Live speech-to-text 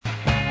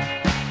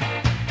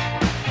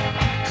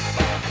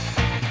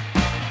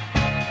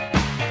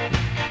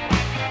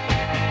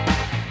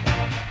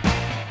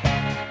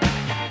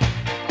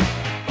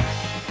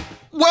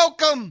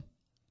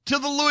to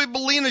the Louis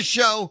Bellina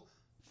Show.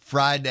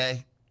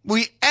 Friday.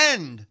 We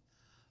end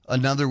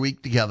another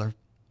week together.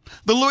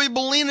 The Louis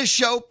Bellina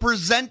Show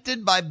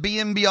presented by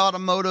B&B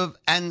Automotive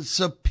and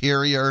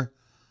Superior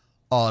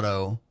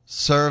Auto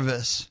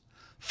Service.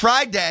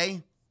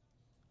 Friday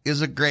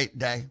is a great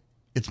day.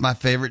 It's my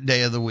favorite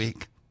day of the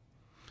week.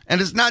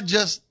 And it's not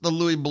just the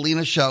Louis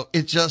Bellina Show.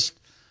 It's just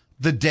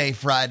the day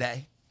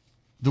Friday.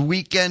 The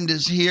weekend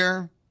is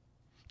here.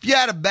 If you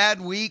had a bad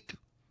week,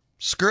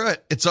 screw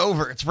it. It's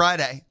over. It's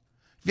Friday.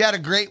 If you had a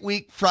great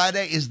week,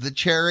 Friday is the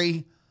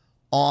cherry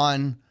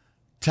on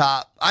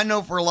top. I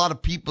know for a lot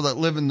of people that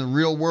live in the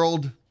real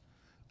world,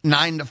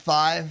 9 to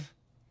 5,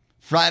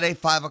 Friday,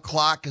 5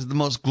 o'clock is the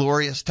most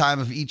glorious time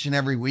of each and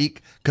every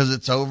week because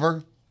it's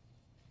over.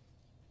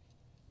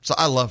 So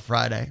I love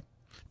Friday.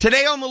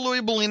 Today on the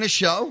Louis Bellina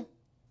Show,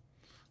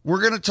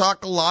 we're going to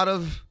talk a lot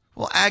of,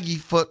 Aggie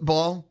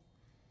football.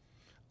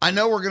 I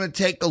know we're going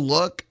to take a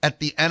look at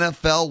the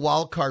NFL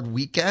wildcard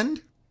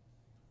weekend.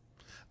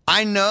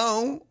 I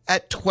know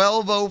at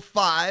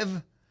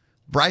 12:05,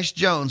 Bryce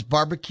Jones,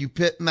 barbecue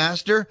pit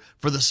master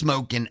for the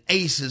Smokin'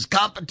 Aces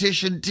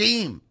competition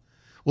team,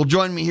 will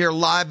join me here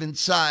live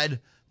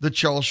inside the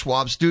Charles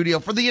Schwab studio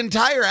for the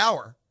entire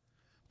hour.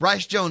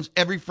 Bryce Jones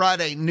every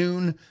Friday,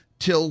 noon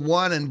till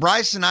 1. And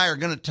Bryce and I are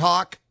going to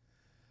talk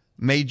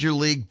Major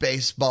League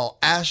Baseball,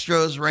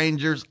 Astros,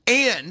 Rangers,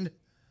 and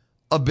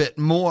a bit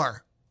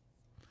more.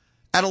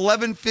 At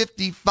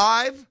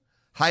 11:55,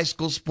 high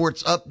school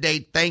sports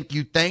update. Thank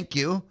you,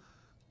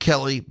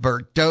 Kelly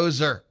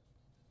Burdozer.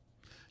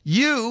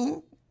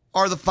 You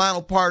are the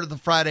final part of the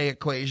Friday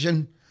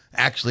equation.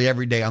 Actually,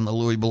 every day on the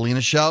Louis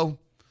Bellina Show.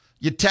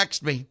 You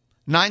text me,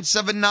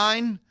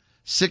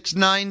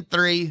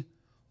 979-693-1150.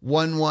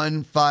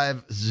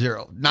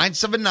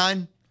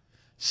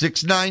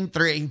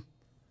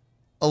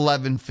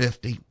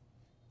 979-693-1150.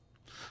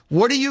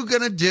 What are you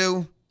going to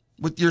do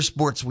with your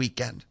sports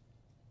weekend?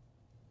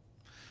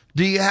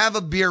 Do you have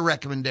a beer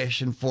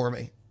recommendation for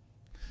me?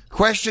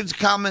 Questions,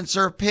 comments,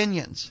 or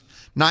opinions?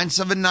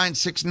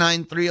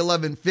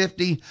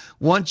 979-693-1150.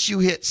 Once you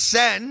hit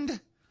send,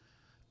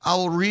 I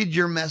will read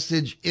your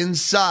message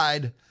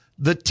inside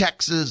the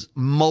Texas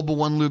Mobile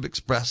One Lube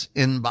Express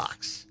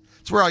inbox.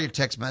 It's where all your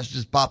text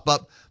messages pop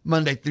up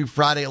Monday through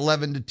Friday,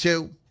 11 to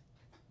 2.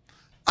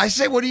 I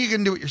say, what are you going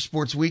to do with your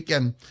sports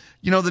weekend?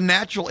 You know, the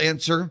natural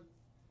answer,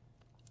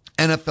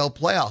 NFL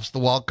playoffs, the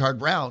wild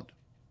card round.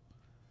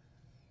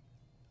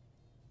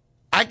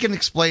 I can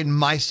explain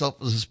myself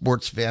as a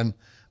sports fan.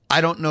 I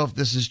don't know if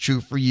this is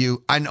true for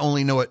you. I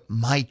only know what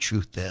my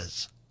truth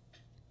is.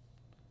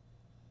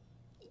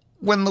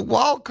 When the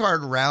wild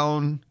card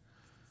round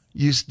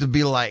used to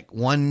be like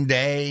one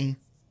day,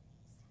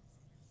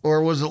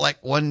 or was it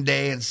like one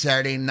day and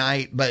Saturday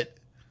night? But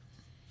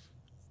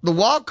the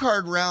wild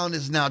card round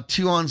is now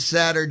 2 on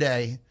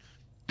Saturday,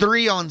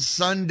 3 on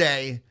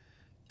Sunday,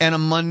 and a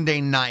Monday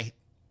night.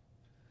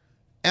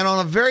 And on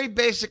a very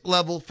basic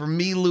level, for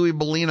me, Louis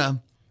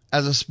Bellina,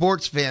 as a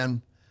sports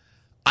fan,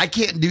 I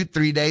can't do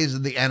 3 days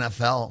of the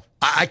NFL.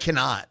 I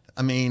cannot.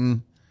 I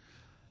mean,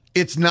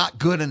 it's not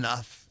good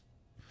enough.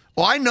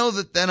 Well, I know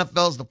that the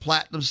NFL is the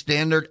platinum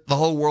standard. The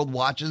whole world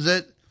watches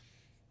it.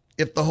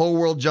 If the whole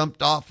world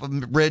jumped off a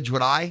bridge,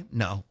 would I?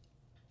 No.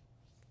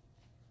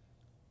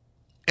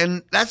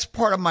 And that's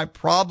part of my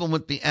problem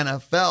with the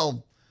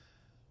NFL.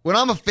 When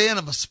I'm a fan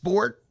of a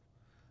sport,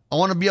 I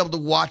want to be able to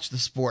watch the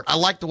sport. I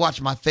like to watch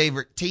my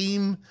favorite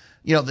team,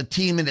 the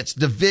team in its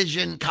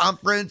division,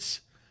 conference,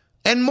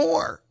 and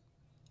more.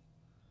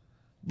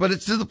 But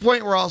it's to the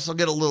point where I also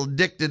get a little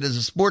addicted as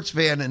a sports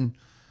fan. And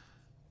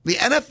the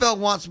NFL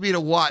wants me to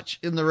watch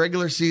in the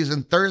regular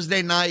season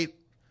Thursday night,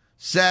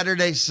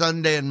 Saturday,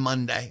 Sunday, and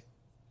Monday.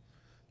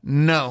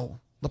 No,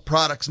 the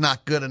product's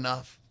not good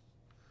enough.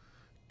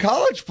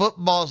 College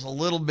football is a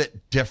little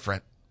bit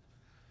different.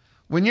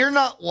 When you're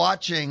not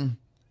watching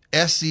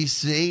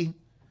SEC,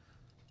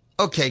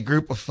 okay,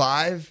 group of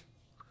 5,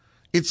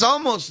 it's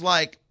almost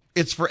like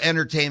it's for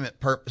entertainment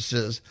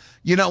purposes.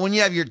 When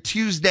you have your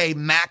Tuesday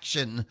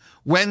Maction,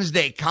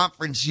 Wednesday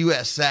Conference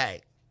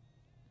USA,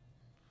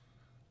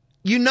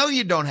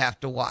 you don't have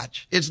to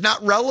watch. It's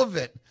not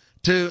relevant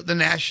to the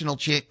national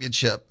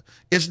championship.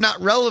 It's not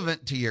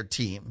relevant to your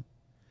team.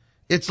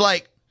 It's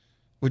like,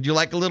 would you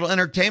like a little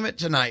entertainment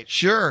tonight?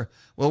 Sure.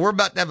 Well, we're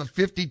about to have a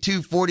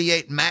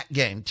 52-48 MAC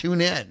game.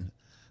 Tune in.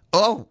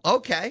 Oh,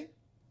 okay.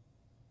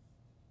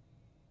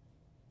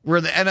 Where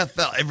the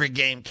NFL, every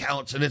game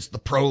counts, and it's the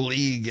pro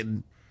league,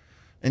 and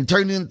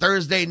tune in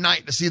Thursday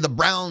night to see the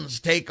Browns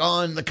take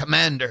on the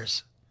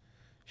Commanders.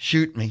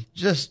 Shoot me.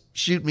 Just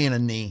shoot me in a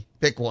knee.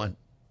 Pick one.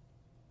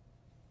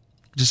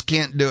 Just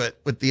can't do it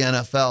with the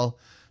NFL.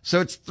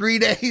 So it's 3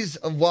 days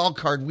of wild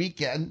card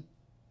weekend.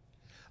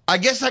 I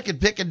guess I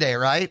could pick a day,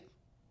 right?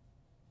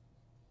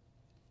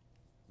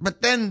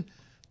 But then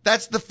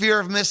that's the fear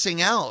of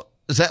missing out.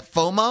 Is that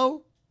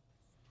FOMO?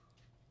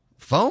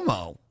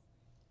 FOMO.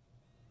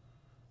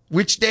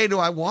 Which day do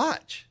I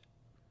watch?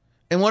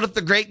 And what if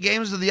the great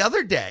games are the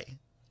other day?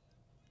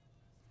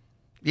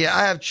 Yeah,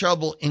 I have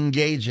trouble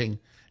engaging,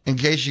 in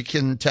case you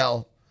couldn't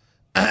tell.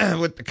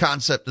 with the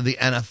concept of the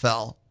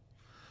NFL.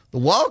 The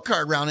wild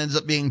card round ends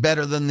up being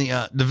better than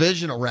the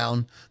divisional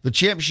round. The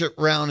championship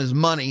round is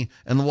money,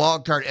 and the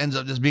wild card ends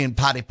up just being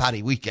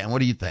potty weekend. What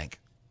do you think?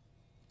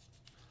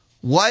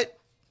 What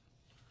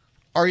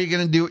are you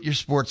going to do at your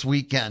sports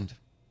weekend?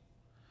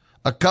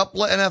 A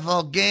couple of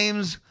NFL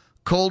games,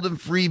 cold and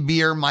free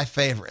beer, my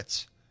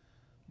favorites.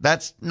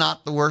 That's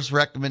not the worst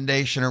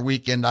recommendation or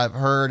weekend I've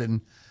heard. And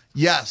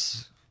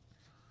yes,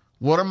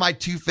 what are my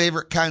two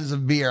favorite kinds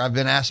of beer? I've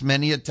been asked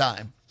many a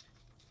time.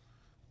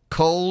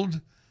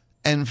 Cold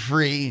and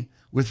free,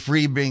 with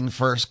free being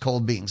first,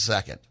 cold being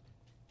second.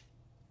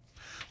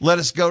 Let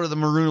us go to the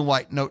Maroon and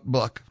White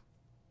notebook.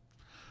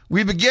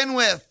 We begin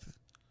with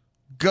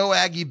Go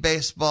Aggie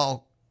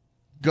Baseball.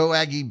 Go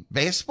Aggie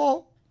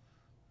Baseball?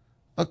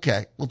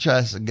 Okay, we'll try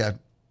this again.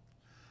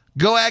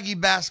 Go Aggie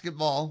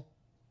Basketball.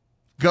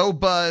 Go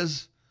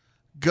Buzz.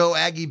 Go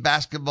Aggie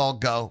Basketball,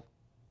 go.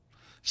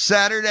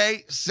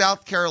 Saturday,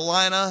 South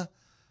Carolina,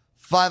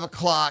 5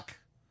 o'clock.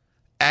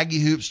 Aggie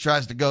Hoops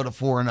tries to go to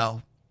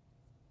 4-0.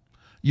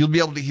 You'll be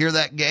able to hear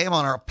that game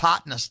on our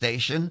Patna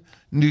station,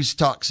 News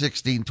Talk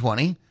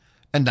 1620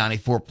 and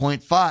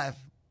 94.5.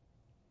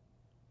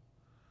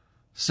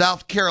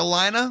 South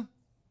Carolina,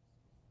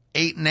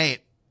 8-8,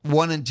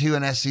 1-2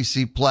 in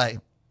SEC play.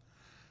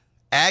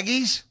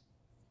 Aggies,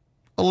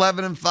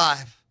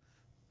 11-5,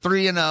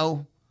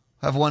 3-0,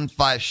 have won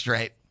 5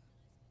 straight.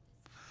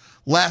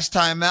 Last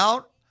time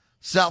out,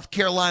 South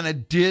Carolina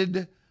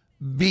did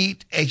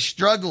beat a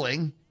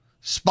struggling,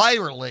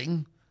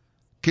 spiraling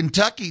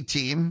Kentucky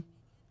team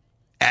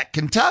at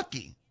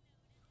Kentucky.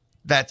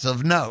 That's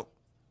of note.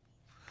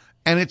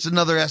 And it's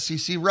another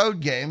SEC road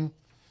game,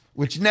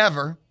 which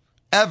never,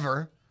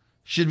 ever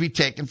should be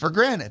taken for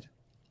granted.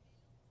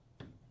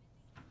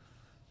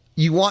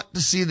 You want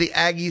to see the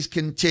Aggies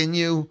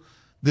continue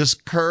this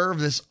curve,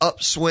 this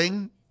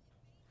upswing.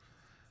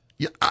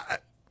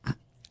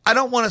 I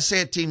don't want to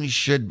say a team you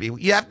should be.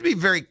 You have to be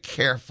very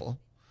careful.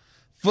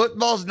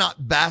 Football's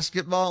not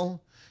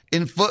basketball.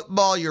 In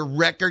football, your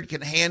record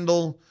can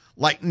handle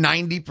like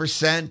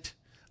 90%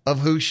 of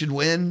who should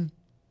win.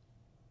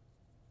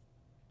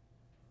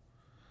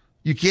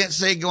 You can't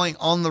say going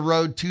on the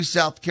road to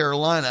South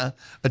Carolina,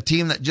 a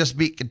team that just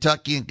beat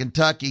Kentucky and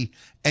Kentucky,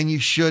 and you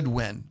should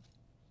win.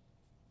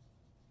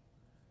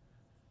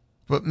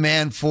 But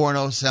man,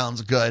 4-0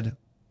 sounds good.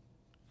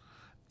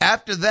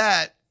 After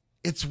that,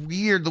 it's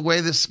weird the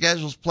way this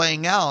schedule's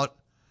playing out.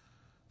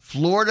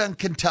 Florida and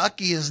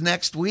Kentucky is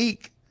next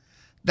week.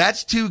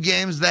 That's 2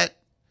 games that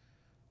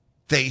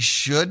they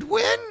should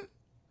win?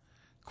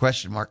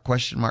 Question mark,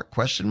 question mark,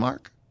 question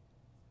mark.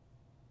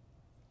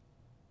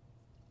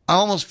 I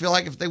almost feel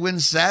like if they win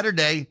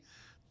Saturday,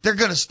 they're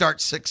going to start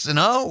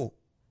 6-0.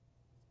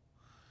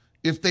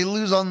 If they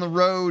lose on the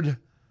road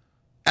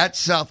at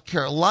South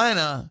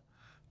Carolina,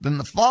 then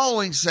the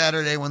following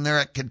Saturday when they're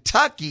at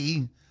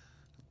Kentucky,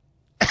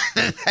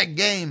 that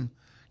game,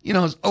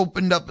 is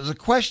opened up as a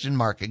question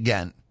mark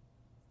again.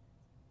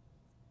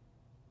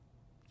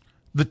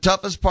 The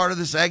toughest part of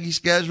this Aggie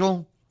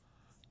schedule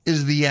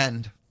is the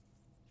end.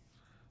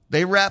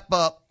 They wrap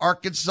up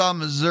Arkansas,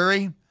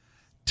 Missouri,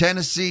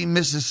 Tennessee,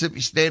 Mississippi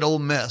State, Ole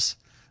Miss.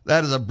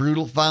 That is a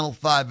brutal Final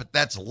 5, but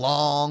that's a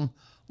long,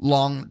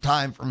 long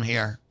time from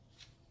here.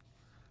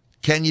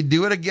 Can you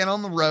do it again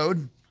on the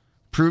road?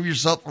 Prove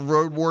yourself a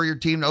road warrior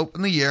team to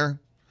open the year?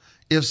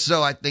 If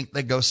so, I think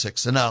they go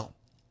 6-0.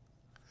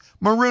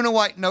 Maroon and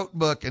White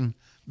notebook, and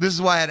this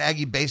is why I had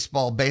Aggie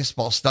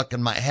baseball stuck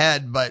in my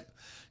head, but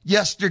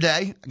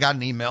yesterday I got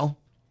an email.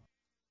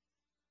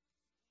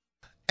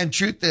 And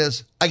truth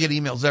is, I get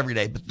emails every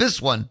day, but this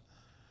one,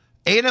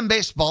 A&M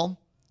Baseball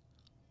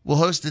will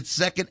host its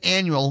second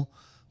annual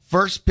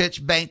First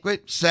Pitch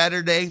Banquet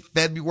Saturday,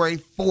 February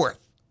 4th.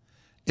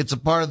 It's a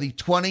part of the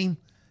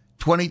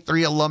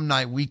 2023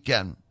 Alumni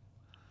Weekend.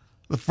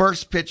 The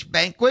First Pitch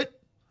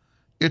Banquet,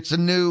 it's a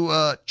new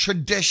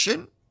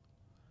tradition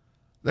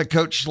that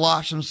Coach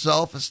Slosh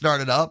himself has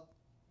started up.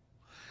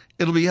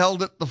 It'll be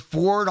held at the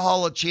Ford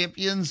Hall of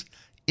Champions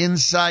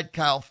inside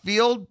Kyle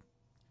Field.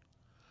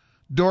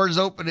 Doors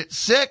open at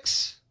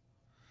 6.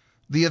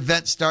 The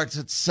event starts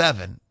at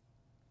 7.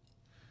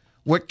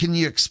 What can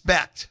you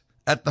expect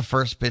at the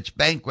First Pitch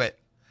Banquet?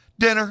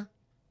 Dinner,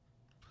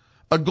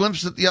 a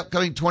glimpse at the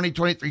upcoming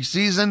 2023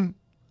 season,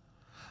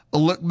 a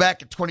look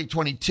back at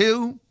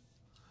 2022,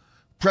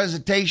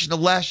 presentation of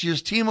last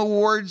year's team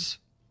awards,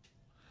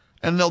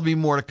 and there'll be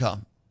more to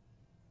come.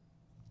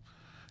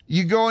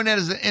 You go in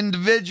as an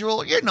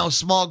individual,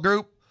 small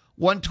group,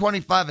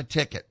 $125 a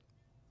ticket.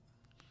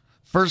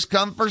 First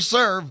come, first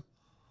serve,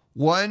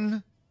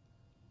 $125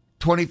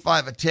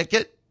 a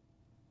ticket.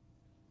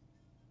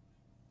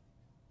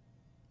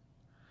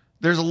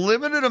 There's a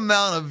limited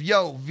amount of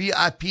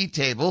VIP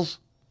tables,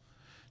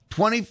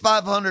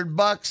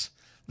 $2,500.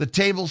 The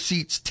table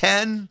seats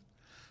 10,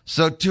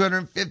 so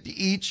 $250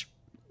 each.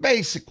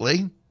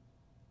 Basically,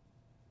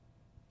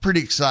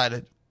 pretty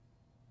excited.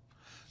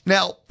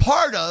 Now,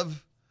 part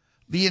of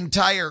the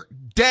entire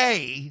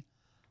day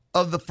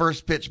of the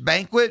First Pitch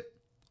Banquet,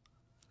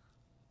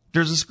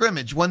 there's a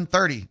scrimmage,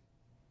 1:30.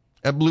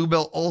 at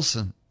Bluebell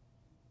Olson.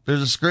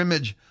 There's a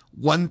scrimmage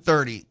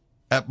 1:30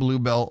 at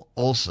Bluebell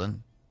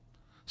Olson.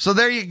 So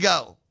there you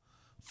go.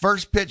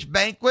 First pitch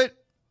banquet.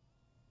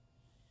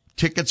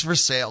 Tickets for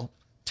sale.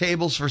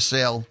 Tables for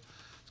sale.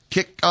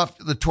 Kick off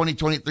the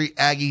 2023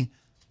 Aggie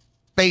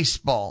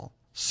baseball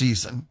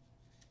season.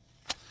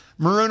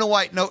 Maroon and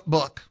White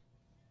Notebook.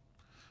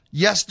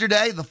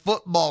 Yesterday, the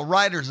Football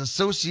Writers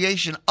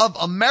Association of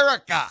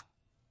America.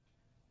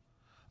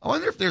 I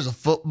wonder if there's a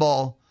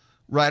Football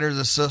Writers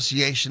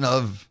Association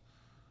of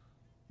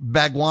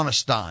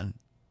Bagwanistan.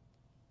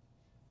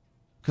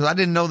 Because I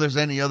didn't know there's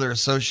any other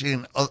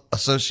association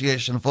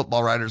of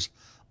football writers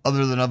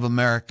other than of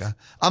America.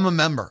 I'm a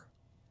member.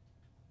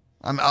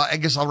 I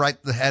guess I'll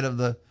write the head of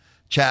the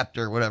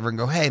chapter or whatever and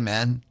go, hey,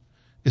 man,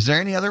 is there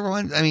any other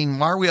one? I mean,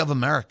 why are we of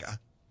America?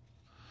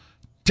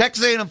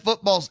 Texas A&M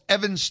football's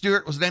Evan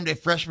Stewart was named a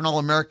freshman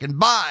All-American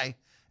by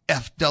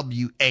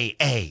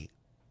FWAA.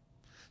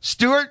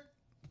 Stewart,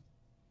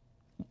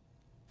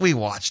 we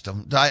watched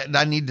him. Do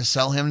I need to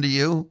sell him to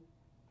you?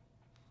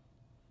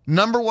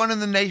 Number 1 in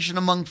the nation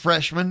among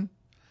freshmen.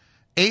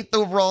 8th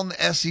overall in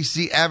the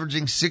SEC,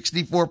 averaging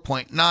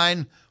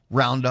 64.9.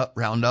 Round up,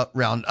 round up,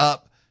 round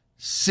up.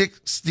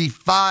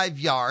 65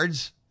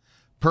 yards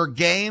per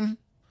game.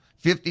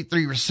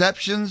 53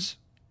 receptions.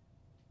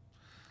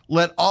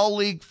 Led all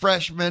league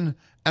freshmen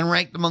and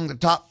ranked among the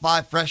top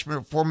 5 freshman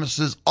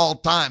performances all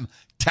time.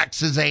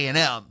 Texas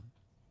A&M.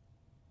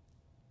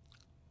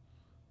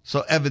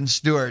 So Evan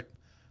Stewart,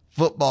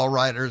 Football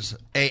Writers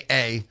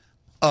AA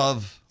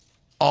of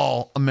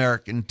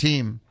All-American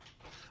team.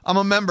 I'm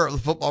a member of the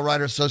Football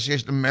Writers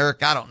Association of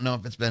America. I don't know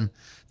if it's been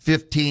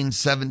 15,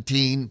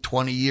 17,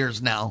 20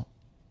 years now.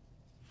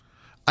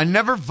 I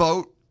never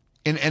vote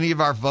in any of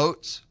our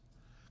votes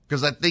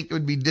because I think it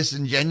would be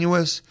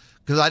disingenuous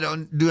because I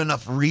don't do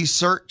enough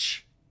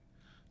research,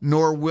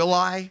 nor will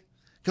I.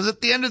 Because at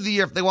the end of the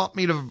year, if they want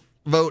me to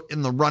vote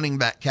in the running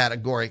back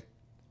category,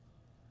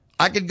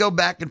 I could go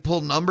back and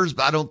pull numbers,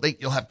 but I don't think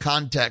you'll have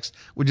context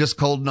with just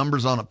cold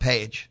numbers on a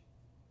page.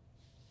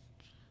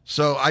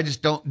 So I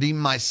just don't deem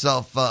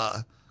myself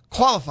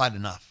qualified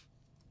enough.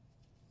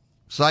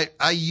 So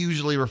I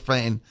usually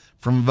refrain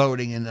from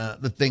voting in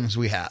the things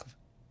we have.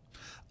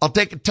 I'll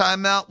take a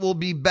timeout. We'll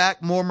be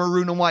back. More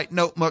Maroon and White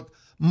Notebook.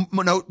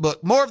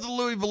 More of the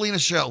Louis Valina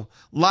Show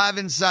live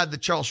inside the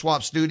Charles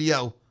Schwab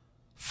studio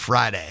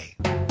Friday.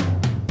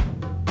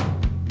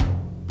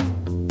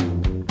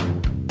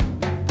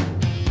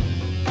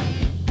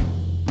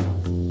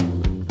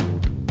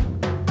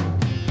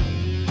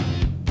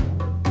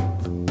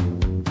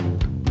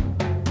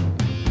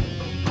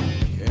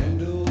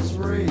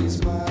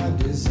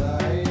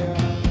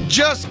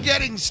 Just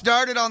getting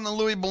started on the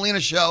Louis Valina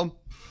Show,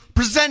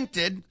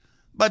 presented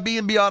by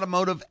B&B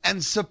Automotive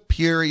and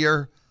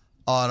Superior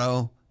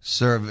Auto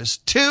Service.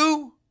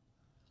 2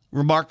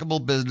 remarkable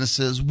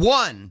businesses,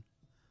 1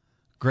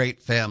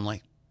 great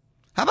family.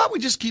 How about we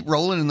just keep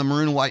rolling in the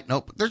Maroon and White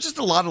Notebook? There's just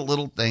a lot of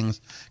little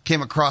things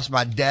came across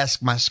my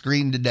desk, my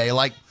screen today,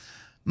 like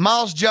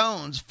Miles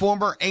Jones,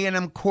 former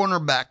A&M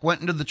cornerback,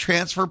 went into the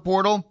transfer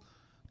portal,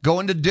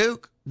 going to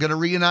Duke, going to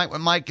reunite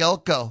with Mike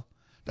Elko.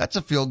 That's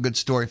a feel-good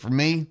story for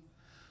me.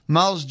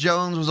 Miles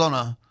Jones was on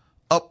a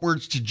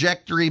upwards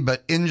trajectory,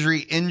 but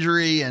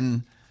injury,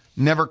 and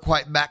never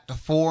quite back to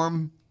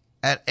form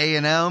at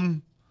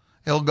A&M.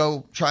 He'll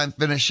go try and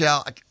finish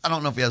out. I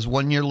don't know if he has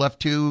 1 year left,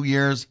 2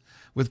 years.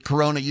 With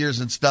Corona years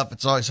and stuff,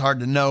 it's always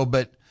hard to know,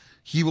 but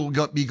he will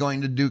be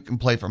going to Duke and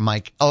play for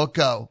Mike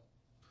Elko.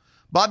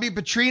 Bobby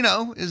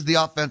Petrino is the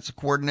offensive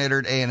coordinator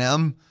at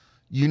A&M.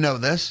 You know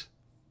this.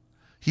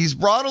 He's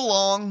brought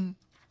along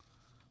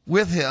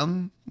with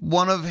him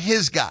one of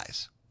his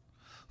guys,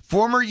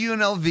 former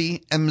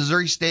UNLV and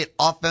Missouri State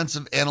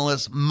offensive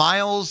analyst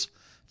Miles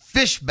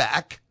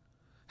Fishback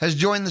has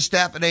joined the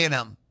staff at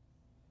A&M.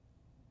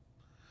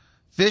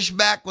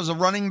 Fishback was a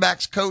running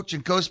backs coach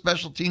and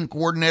co-special team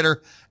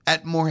coordinator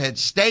at Morehead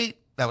State.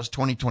 That was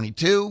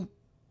 2022.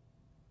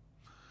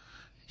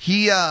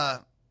 He, had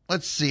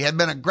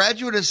been a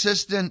graduate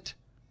assistant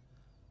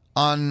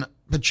on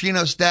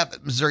Petrino's staff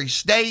at Missouri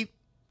State.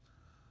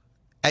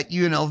 At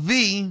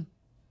UNLV,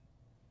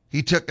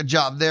 he took a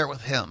job there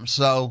with him.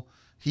 So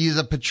he's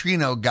a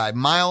Petrino guy.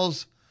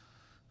 Miles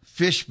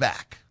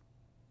Fishback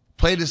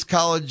played his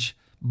college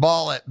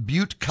ball at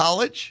Butte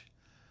College.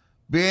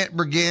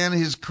 Began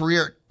his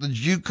career at the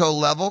JUCO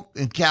level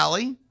in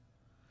Cali.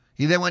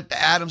 He then went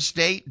to Adams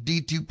State,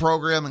 D2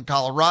 program in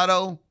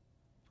Colorado.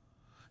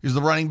 He was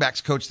the running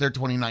backs coach there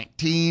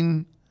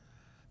 2019.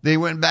 They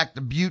went back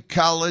to Butte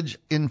College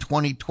in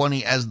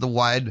 2020 as the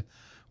wide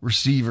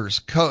receivers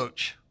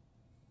coach.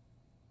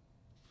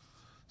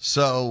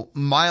 So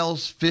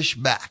Miles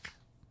Fishback,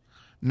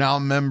 now a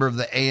member of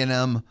the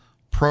A&M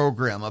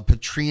program, a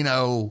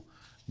Petrino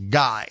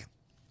guy.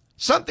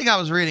 Something I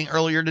was reading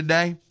earlier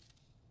today.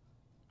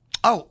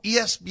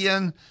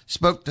 ESPN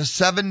spoke to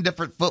 7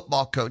 different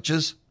football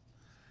coaches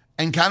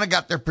and kind of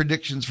got their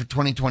predictions for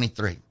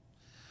 2023.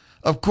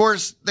 Of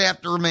course, they have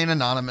to remain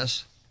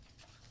anonymous,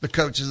 the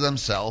coaches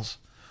themselves,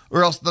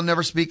 or else they'll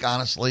never speak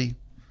honestly.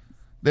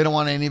 They don't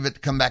want any of it to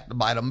come back to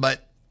bite them.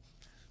 But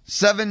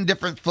 7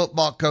 different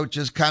football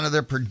coaches, kind of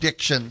their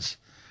predictions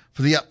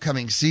for the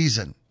upcoming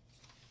season.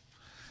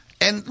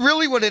 And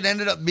really what it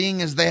ended up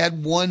being is they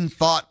had 1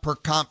 thought per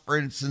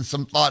conference and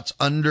some thoughts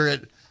under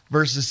it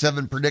versus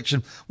 7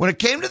 prediction. When it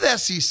came to the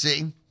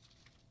SEC,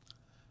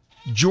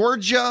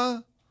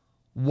 Georgia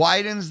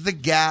widens the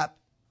gap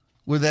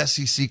with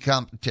SEC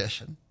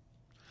competition.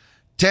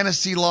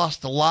 Tennessee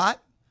lost a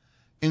lot,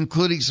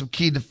 including some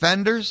key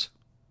defenders.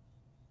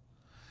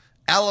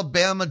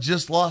 Alabama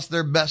just lost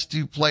their best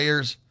 2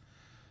 players,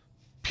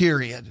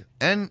 period.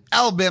 And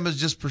Alabama's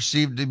just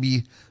perceived to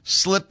be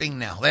slipping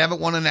now. They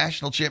haven't won a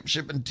national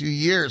championship in 2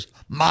 years.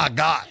 My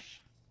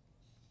gosh.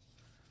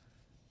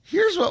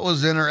 Here's what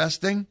was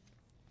interesting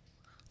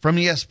from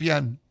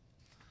ESPN.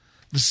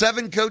 The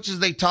 7 coaches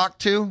they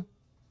talked to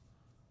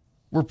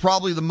were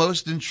probably the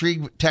most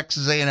intrigued with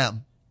Texas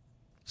A&M.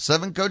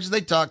 7 coaches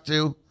they talked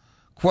to,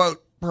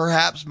 quote,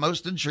 perhaps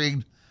most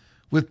intrigued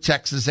with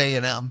Texas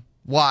A&M.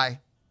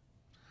 Why?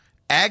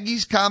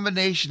 Aggie's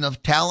combination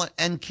of talent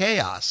and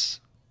chaos.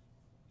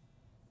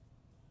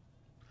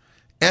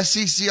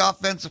 SEC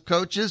offensive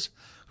coaches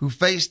who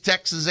faced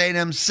Texas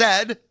A&M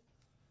said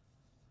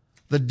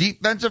the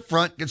defensive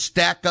front could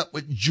stack up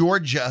with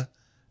Georgia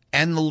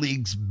and the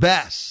league's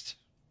best.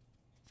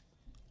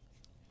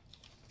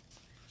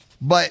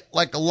 But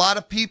like a lot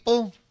of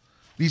people,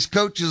 these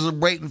coaches are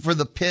waiting for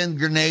the pin,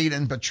 grenade,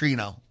 and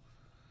Petrino.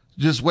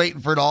 Just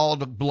waiting for it all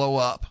to blow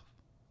up.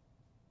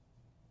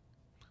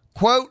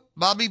 Quote,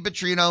 Bobby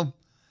Petrino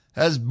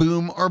has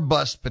boom or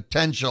bust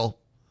potential.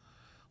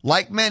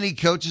 Like many,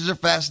 coaches are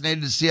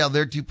fascinated to see how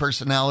their 2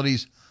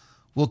 personalities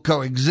will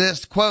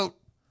coexist. Quote,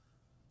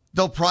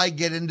 they'll probably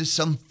get into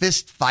some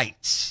fist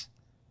fights,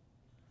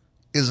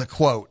 is a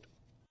quote.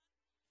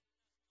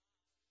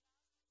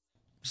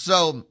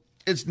 So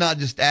it's not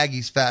just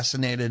Aggies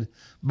fascinated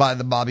by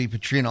the Bobby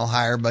Petrino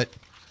hire, but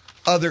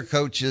other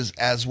coaches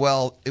as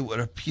well, it would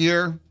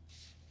appear.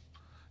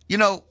 You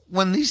know,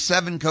 when these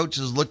 7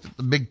 coaches looked at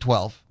the Big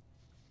 12,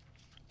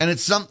 and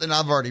it's something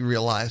I've already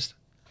realized,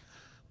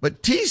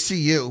 but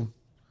TCU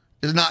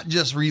is not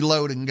just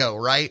reload and go,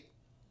 right?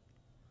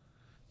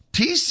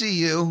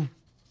 TCU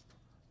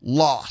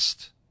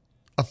lost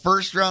a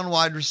first-round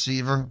wide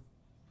receiver,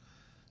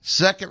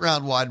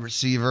 second-round wide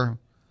receiver,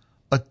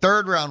 a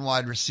third-round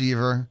wide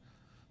receiver,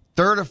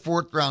 third or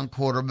fourth-round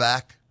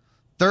quarterback,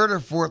 third or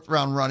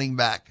fourth-round running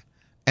back,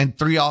 and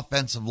 3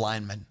 offensive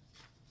linemen.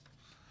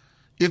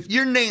 If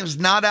your name's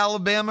not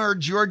Alabama or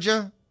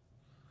Georgia,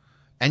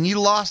 and you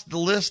lost the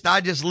list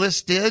I just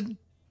listed,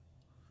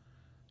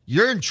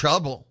 you're in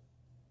trouble.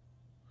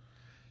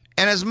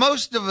 And as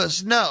most of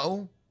us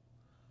know,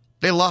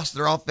 they lost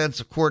their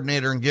offensive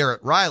coordinator in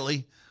Garrett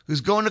Riley, who's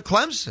going to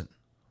Clemson.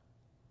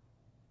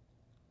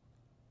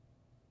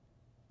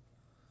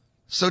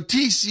 So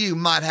TCU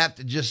might have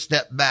to just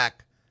step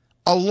back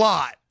a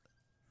lot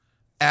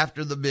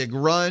after the big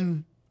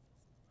run.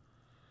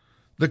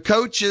 The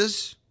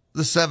coaches,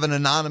 the 7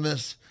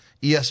 anonymous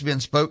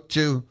ESPN spoke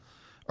to,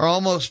 are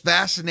almost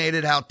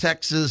fascinated how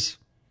Texas,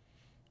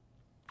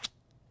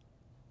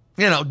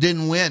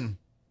 didn't win.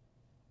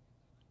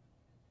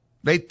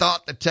 They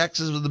thought that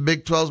Texas was the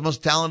Big 12's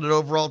most talented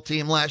overall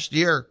team last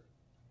year.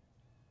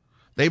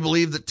 They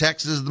believe that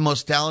Texas is the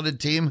most talented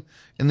team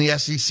in the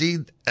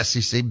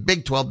SEC,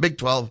 Big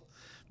 12,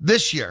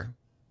 this year.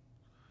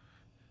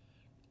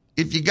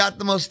 If you got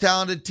the most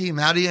talented team,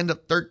 how do you end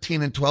up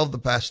 13-12 the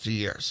past 2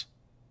 years?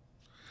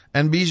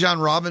 And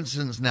Bijan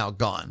Robinson's now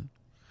gone.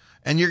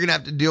 And you're going to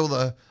have to deal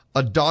with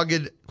a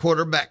dogged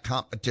quarterback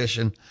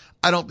competition.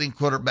 I don't think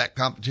quarterback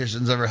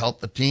competitions ever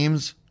help the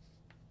teams.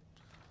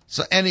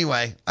 So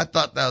anyway, I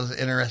thought that was an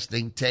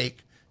interesting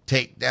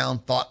take-down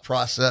thought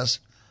process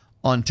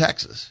on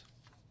Texas.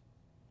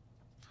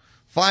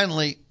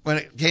 Finally, when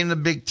it came to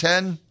Big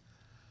Ten,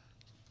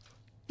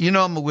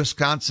 I'm a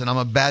Wisconsin. I'm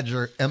a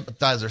Badger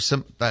empathizer,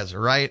 sympathizer,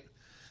 right?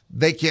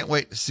 They can't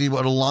wait to see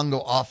what a Longo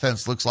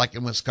offense looks like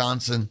in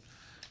Wisconsin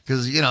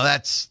because,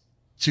 that's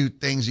 2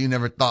 things you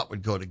never thought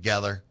would go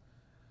together.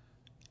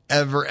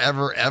 Ever,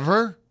 ever,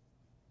 ever.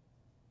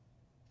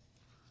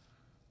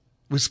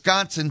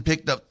 Wisconsin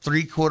picked up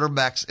 3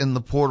 quarterbacks in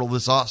the portal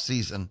this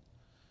offseason,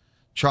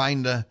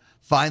 trying to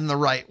find the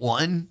right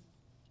one.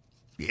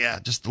 Yeah,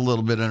 just a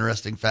little bit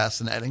interesting,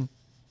 fascinating.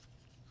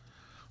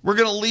 We're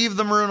going to leave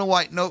the maroon and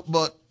white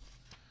notebook.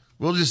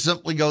 We'll just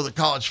simply go the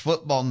college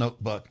football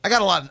notebook. I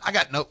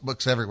got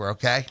notebooks everywhere,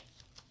 okay?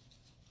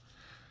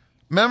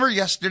 Remember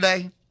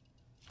yesterday?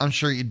 I'm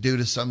sure you do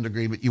to some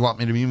degree, but you want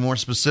me to be more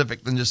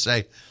specific than just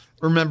say,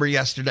 remember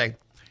yesterday.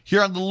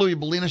 Here on the Louie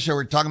Bellina Show,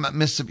 we're talking about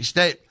Mississippi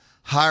State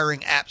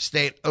hiring App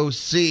State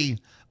OC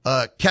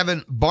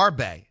Kevin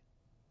Barbay.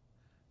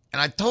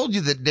 And I told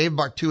you that Dave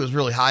Bartu is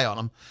really high on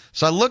him.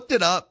 So I looked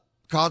it up,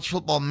 College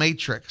Football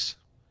Matrix.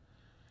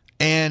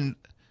 And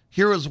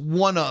here was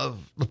one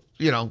of,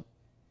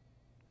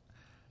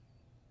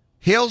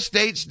 Hail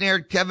State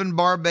snared Kevin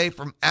Barbay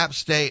from App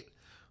State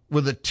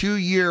with a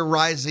 2-year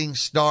rising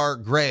star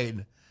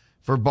grade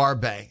for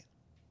Barbay.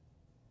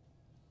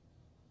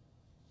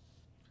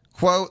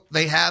 quote,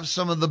 they have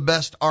some of the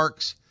best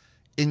arcs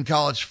in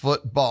college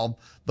football.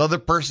 The other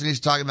person he's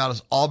talking about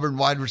is Auburn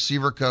wide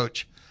receiver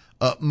coach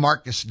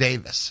Marcus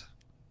Davis.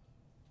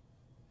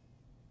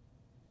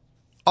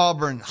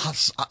 Auburn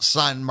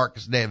signed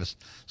Marcus Davis.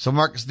 So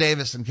Marcus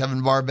Davis and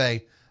Kevin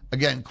Barbay,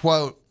 again,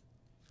 quote,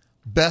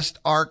 best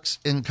arcs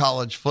in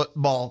college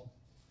football.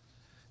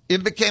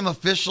 It became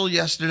official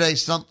yesterday,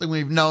 something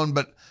we've known,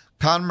 but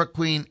Connor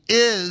McQueen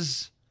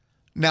is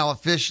now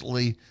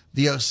officially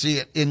the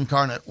OC at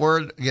Incarnate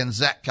Word. Again,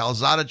 Zach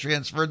Calzada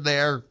transferred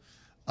there.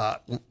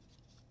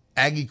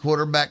 Aggie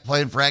quarterback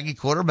playing for Aggie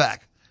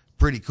quarterback.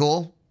 Pretty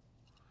cool.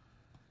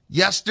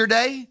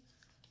 Yesterday,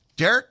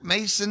 Derek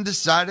Mason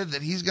decided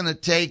that he's going to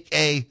take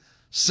a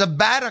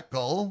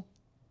sabbatical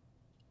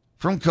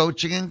from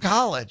coaching in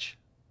college.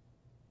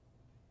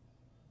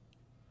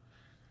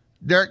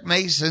 Derek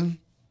Mason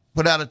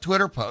put out a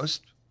Twitter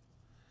post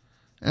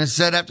and it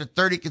said after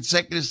 30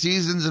 consecutive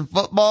seasons in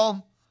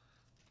football,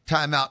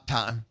 timeout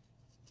time.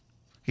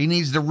 He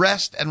needs to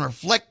rest and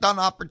reflect on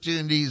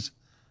opportunities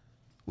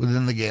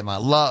within the game I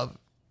love.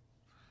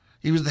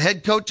 He was the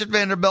head coach at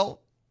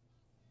Vanderbilt.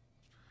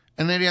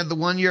 And then he had the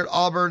 1 year at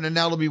Auburn, and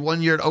now it'll be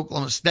 1 year at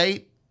Oklahoma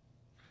State.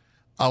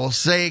 I will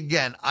say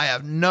again, I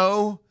have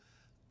no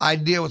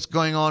idea what's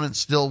going on in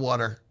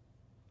Stillwater.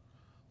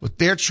 But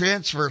their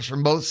transfers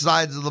from both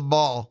sides of the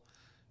ball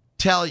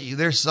tell you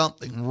there's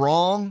something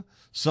wrong,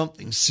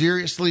 something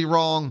seriously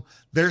wrong.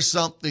 There's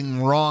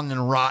something wrong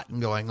and rotten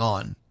going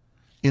on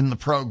in the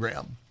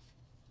program.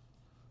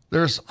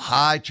 There's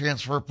high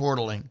transfer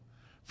portaling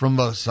from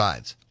both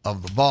sides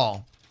of the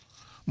ball.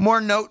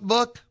 More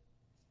notebook.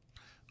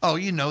 Oh,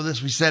 you know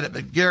this. We said it,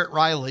 but Garrett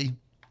Riley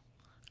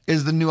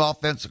is the new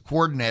offensive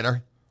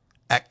coordinator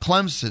at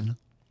Clemson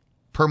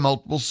per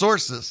multiple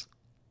sources.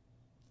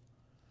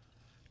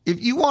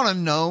 If you want to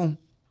know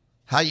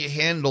how you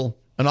handle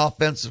an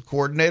offensive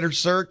coordinator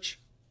search,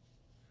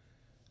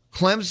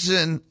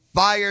 Clemson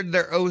fired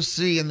their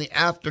OC in the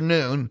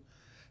afternoon,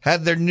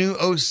 had their new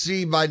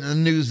OC by the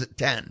news at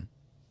 10.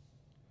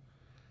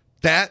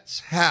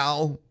 That's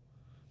how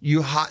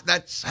you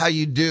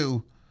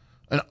do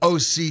an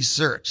OC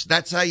search.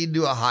 That's how you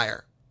do a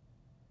hire.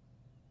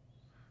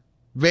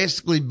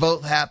 Basically,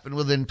 both happen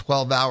within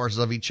 12 hours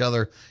of each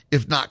other,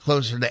 if not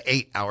closer to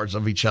 8 hours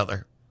of each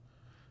other.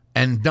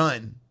 And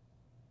done.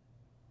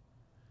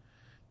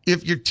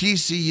 If you're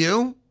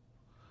TCU,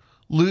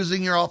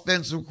 losing your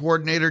offensive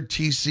coordinator,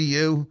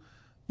 TCU,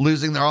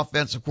 losing their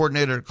offensive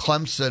coordinator,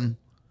 Clemson,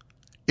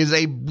 is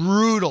a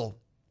brutal,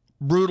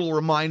 brutal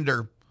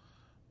reminder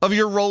of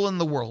your role in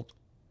the world.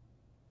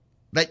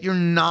 That you're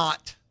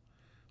not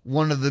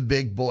one of the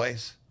big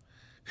boys.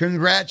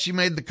 Congrats, you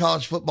made the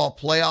college football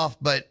playoff,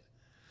 but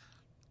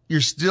you're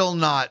still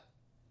not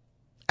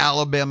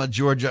Alabama,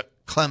 Georgia,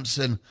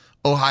 Clemson,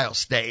 Ohio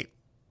State.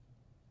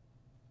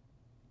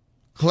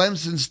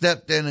 Clemson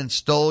stepped in and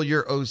stole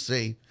your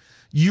OC.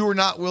 You were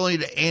not willing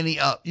to ante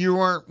up. You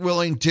weren't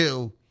willing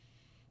to,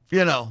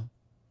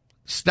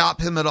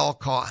 stop him at all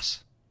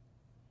costs.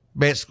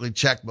 Basically,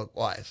 checkbook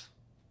wise.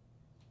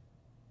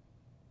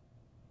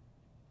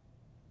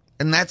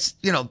 And that's,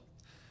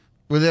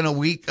 within a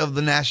week of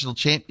the national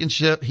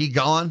championship, he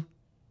gone.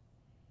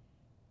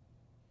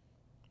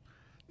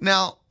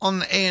 Now, on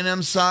the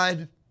A&M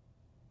side,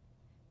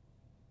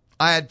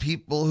 I had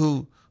people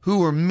who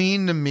were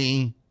mean to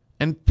me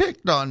and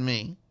picked on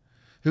me,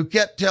 who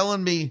kept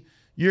telling me,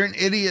 you're an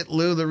idiot,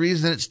 Lou. The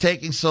reason it's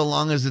taking so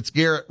long is it's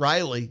Garrett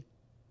Riley.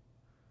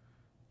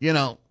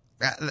 Man,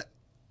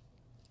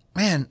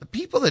 the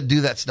people that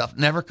do that stuff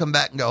never come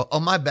back and go, oh,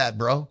 my bad,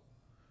 bro.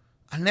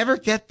 I never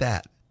get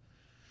that.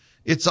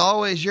 It's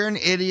always, you're an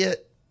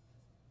idiot.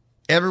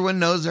 Everyone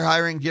knows they're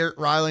hiring Garrett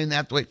Riley and they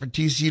have to wait for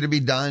TCU to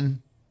be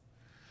done.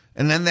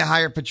 And then they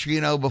hire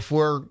Petrino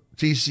before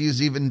TCU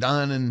is even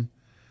done. And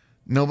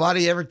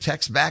nobody ever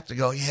texts back to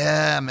go,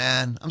 yeah,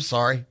 man, I'm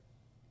sorry.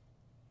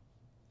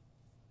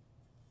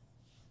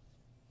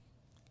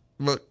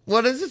 But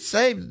what does it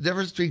say? The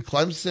difference between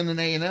Clemson and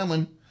A&M,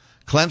 and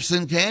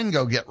Clemson can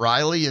go get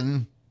Riley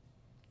and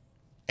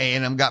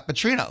A&M got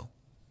Petrino.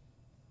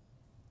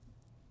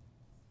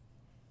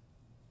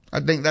 I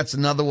think that's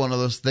another one of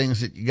those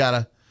things that you got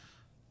to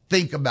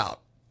think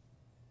about.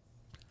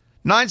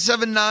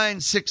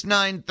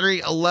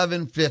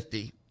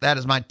 979-693-1150. That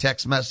is my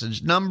text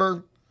message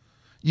number.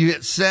 You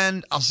hit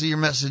send. I'll see your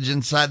message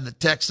inside the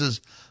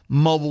Texas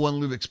Mobile One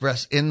Lube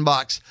Express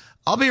inbox.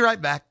 I'll be right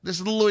back. This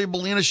is the Louis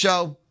Bellina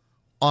Show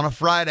on a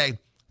Friday.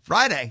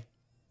 Friday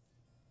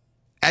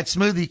at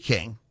Smoothie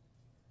King.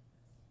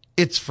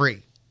 It's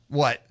free.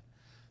 What?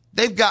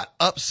 They've got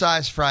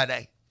Upsize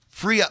Friday.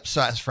 Free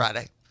Upsize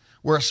Friday.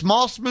 Where a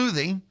small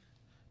smoothie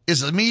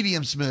is a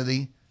medium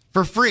smoothie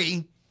for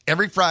free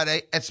every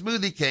Friday at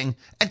Smoothie King.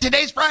 And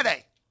today's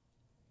Friday.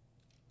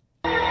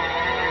 You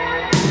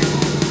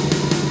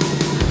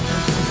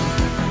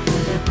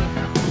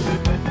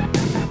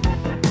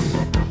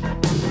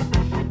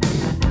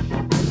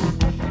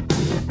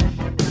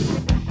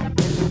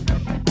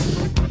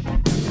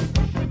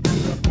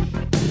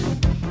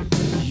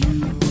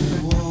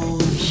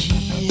won't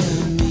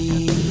hear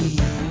me.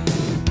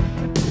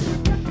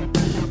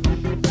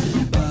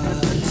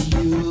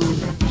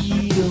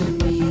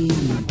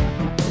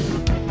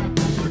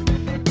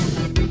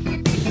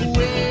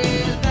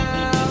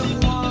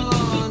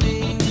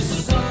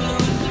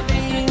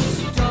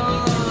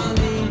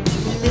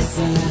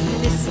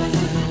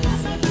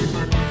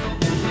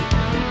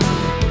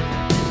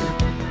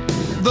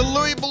 The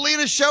Louis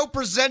Bellina Show,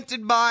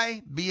 presented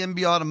by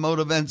B&B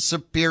Automotive and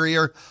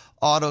Superior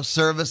Auto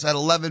Service at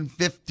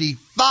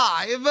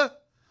 11:55.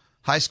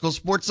 High school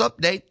sports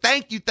update.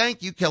 Thank you,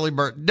 Kelly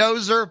Burt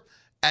Dozer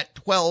at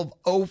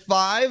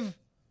 12:05.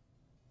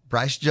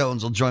 Bryce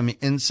Jones will join me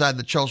inside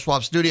the Charles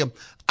Schwab studio.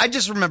 I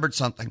just remembered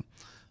something.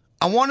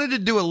 I wanted to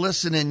do a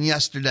listen in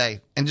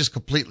yesterday and just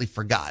completely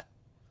forgot.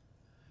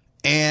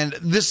 And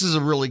this is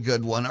a really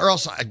good one, or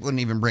else I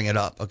wouldn't even bring it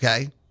up,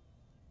 okay?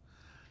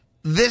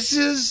 This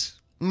is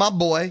my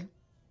boy,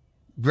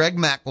 Greg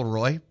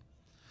McElroy,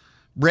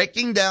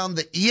 breaking down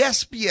the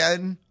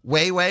ESPN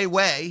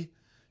way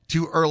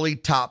to early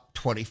top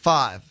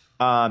 25.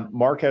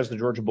 Mark has the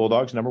Georgia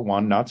Bulldogs, number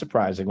 1, not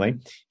surprisingly.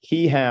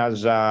 He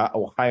has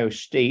Ohio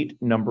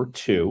State, number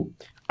 2.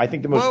 I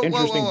think the most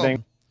interesting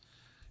thing.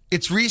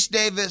 It's Reese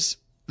Davis,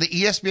 the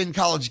ESPN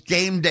College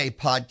Game Day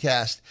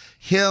podcast,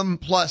 him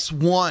plus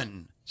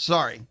 1.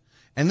 Sorry.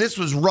 And this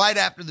was right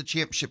after the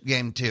championship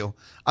game, too.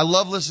 I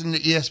love listening to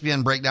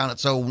ESPN break down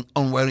its own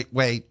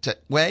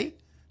way.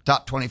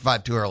 Top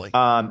 25 too early.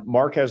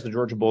 Mark has the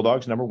Georgia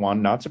Bulldogs, number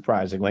 1, not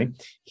surprisingly.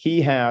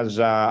 He has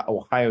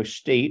Ohio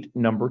State,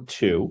 number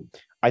 2.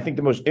 I think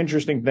the most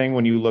interesting thing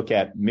when you look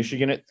at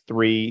Michigan at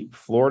 3,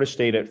 Florida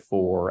State at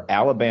 4,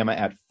 Alabama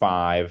at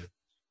 5,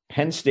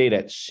 Penn State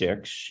at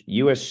 6,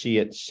 USC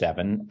at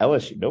 7,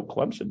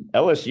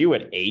 LSU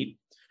at 8,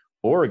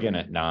 Oregon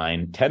at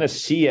 9,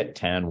 Tennessee at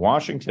 10,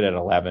 Washington at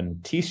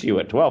 11, TCU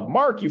at 12.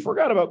 Mark, you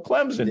forgot about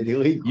Clemson. Did he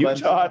leave Clemson?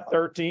 Utah at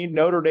 13,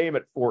 Notre Dame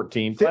at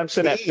 14, 15.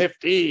 Clemson at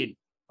 15.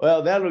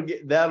 Well, that'll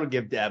give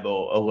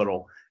Dabo a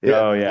little.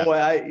 Oh, yeah.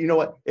 Boy, you know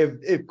what?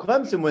 If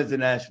Clemson wins the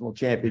national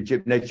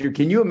championship next year,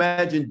 can you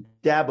imagine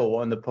Dabo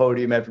on the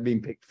podium after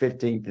being picked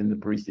 15th in the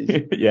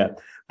preseason? Yeah.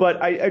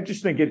 But I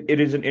just think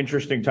it is an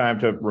interesting time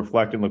to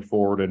reflect and look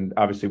forward. And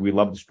obviously, we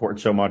love the sport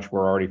so much.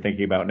 We're already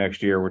thinking about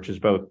next year, which is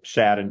both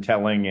sad and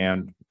telling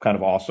and kind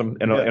of awesome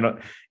in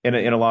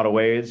a lot of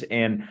ways.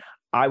 And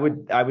I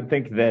would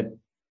think that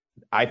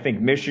I think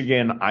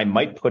Michigan, I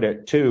might put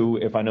at 2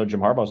 if I know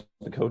Jim Harbaugh's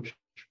the coach.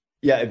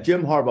 Yeah, if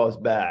Jim Harbaugh's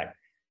back,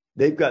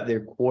 they've got their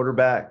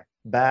quarterback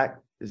back.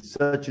 Is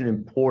such an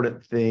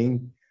important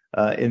thing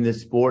in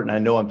this sport. And I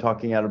know I'm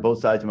talking out of both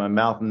sides of my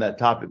mouth on that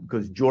topic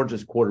because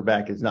Georgia's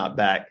quarterback is not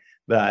back,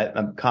 but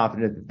I'm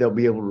confident that they'll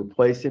be able to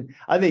replace him.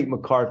 I think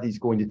McCarthy's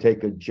going to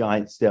take a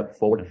giant step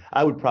forward.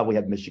 I would probably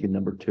have Michigan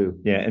number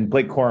 2. Yeah, and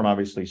Blake Corum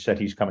obviously said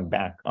he's coming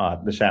back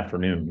this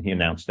afternoon. He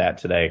announced that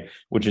today,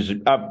 which is,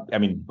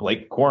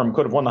 Blake Corum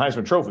could have won the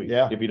Heisman Trophy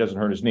if he doesn't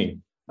hurt his knee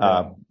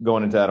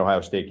going into that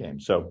Ohio State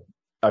game. So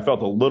I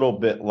felt a little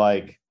bit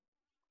like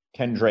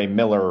Kendre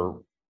Miller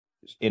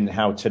in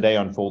how today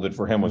unfolded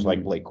for him was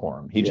like Blake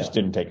Corum. He just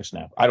didn't take a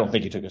snap. I don't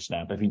think he took a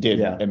snap. If he did,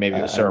 and maybe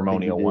a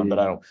ceremonial one, but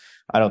I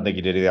don't think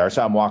he did either. I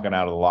saw him walking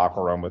out of the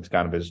locker room with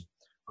kind of his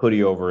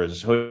hoodie over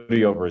his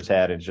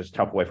head. It's just a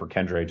tough way for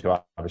Kendre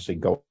to obviously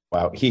go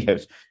out. He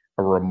has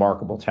a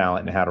remarkable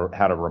talent and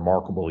had a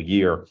remarkable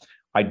year.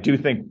 I do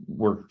think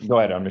go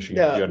ahead on Michigan.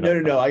 Yeah,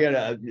 no.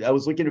 I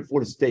was looking at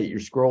Florida State. You're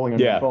scrolling on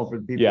your phone for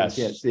the people who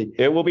can't see.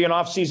 It will be an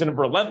off season of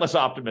relentless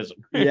optimism.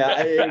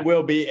 Yeah, it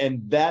will be.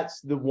 And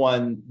that's the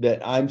one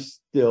that I'm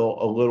still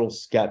a little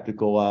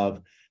skeptical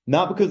of.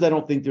 Not because I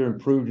don't think they're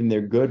improved and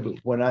they're good, but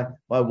when I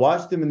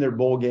watched them in their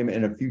bowl game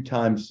and a few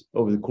times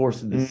over the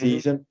course of the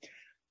season,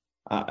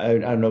 I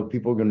don't know,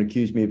 people are going to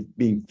accuse me of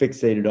being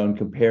fixated on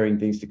comparing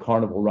things to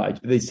carnival rides.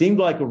 They seemed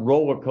like a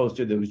roller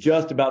coaster that was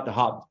just about to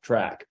hop the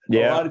track.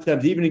 Yeah. A lot of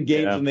times, even in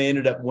games when they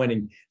ended up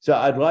winning. So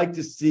I'd like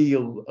to see a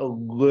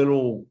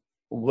little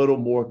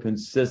more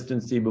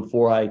consistency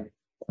before I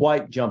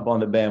quite jump on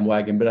the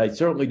bandwagon. But I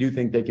certainly do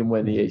think they can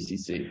win the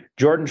ACC.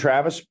 Jordan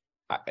Travis,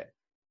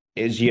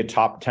 is he a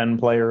top 10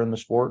 player in the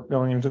sport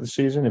going into the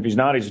season? If he's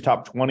not, he's a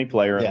top 20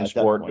 player in the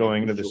sport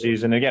going into the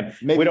season. Again,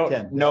 maybe we don't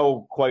 10,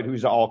 know quite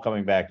who's all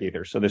coming back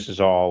either. So this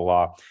is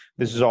all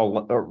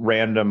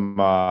random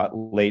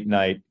late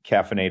night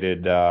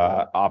caffeinated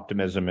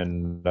optimism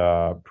and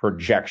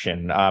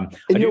projection. And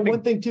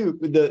one thing too,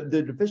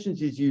 the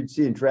deficiencies you'd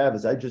see in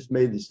Travis, I just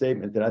made the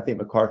statement that I think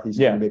McCarthy's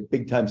going to be a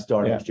big time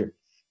star next year.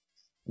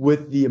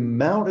 With the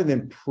amount of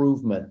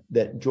improvement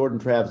that Jordan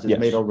Travis has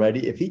made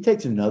already, if he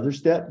takes another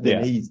step,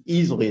 then he's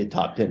easily a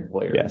top 10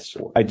 player. Yes,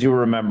 I do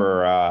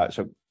remember.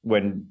 So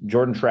when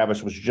Jordan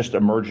Travis was just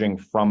emerging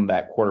from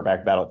that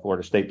quarterback battle at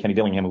Florida State, Kenny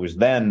Dillingham, who was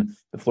then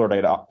the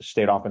Florida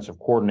State offensive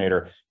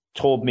coordinator,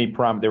 told me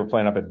they were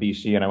playing up at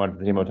BC, and I went to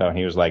the team hotel, and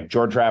he was like,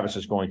 Jordan Travis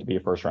is going to be a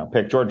first-round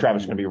pick. Jordan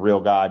Travis is going to be a real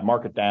guy.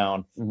 Mark it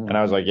down. And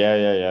I was like,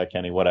 yeah,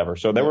 Kenny, whatever.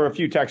 So there were a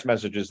few text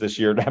messages this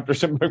year after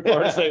some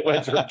Florida State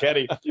wins from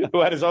Kenny,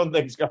 who had his own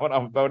things going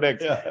on with Bo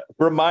Nix,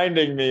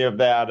 reminding me of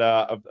that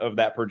of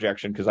that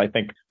projection, because I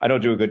think I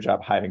don't do a good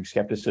job hiding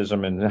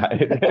skepticism, and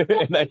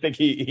I think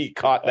he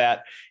caught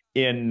that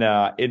in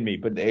me.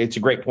 But it's a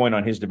great point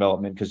on his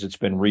development, because it's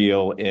been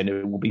real, and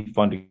it will be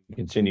fun to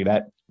continue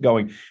that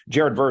going.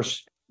 Jared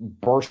Verse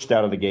burst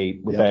out of the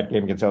gate with that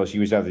game against LSU. He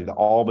was out of the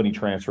Albany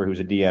transfer, who's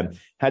a DN,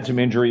 had some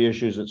injury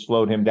issues that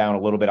slowed him down a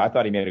little bit. I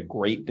thought he made a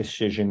great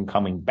decision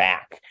coming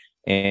back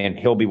and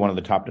he'll be one of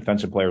the top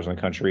defensive players in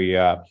the country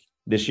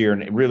this year,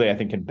 and really I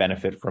think can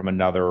benefit from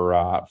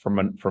another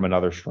from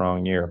another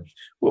strong year.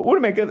 What do you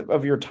make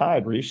of your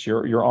Tide, Reese?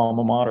 Your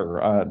alma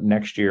mater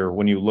next year?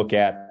 When you look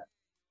at,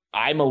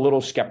 I'm a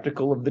little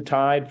skeptical of the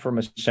Tide from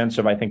a sense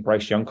of, I think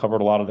Bryce Young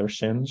covered a lot of their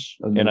sins,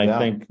 and I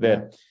think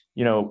that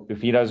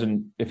if he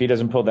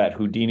doesn't pull that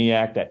Houdini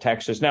act at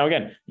Texas. Now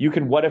again, you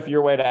can what if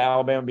your way to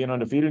Alabama being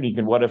undefeated, and you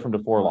can what if them to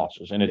 4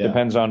 losses, and it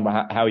depends on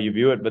how you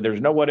view it. But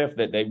there's no what if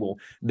that they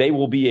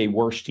will be a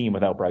worse team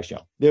without Bryce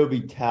Young. They'll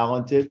be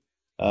talented.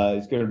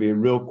 It's going to be a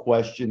real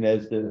question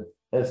as to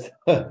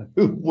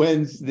who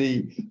wins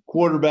the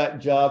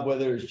quarterback job,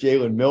 whether it's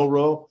Jalen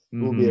Milroe,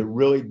 who will be a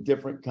really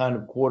different kind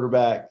of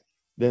quarterback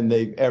than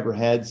they've ever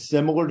had,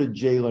 similar to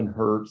Jalen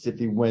Hurts if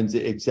he wins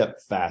it,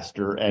 except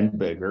faster and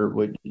bigger.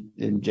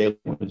 And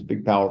Jalen was a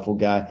big, powerful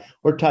guy.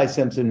 Or Ty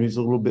Simpson, who's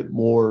a little bit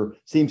more,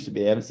 seems to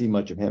be, I haven't seen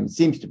much of him,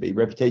 seems to be,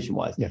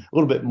 reputation-wise, a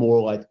little bit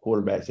more like the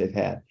quarterbacks they've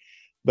had.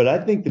 But I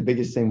think the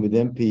biggest thing with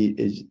them, Pete,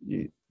 is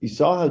you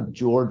saw how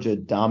Georgia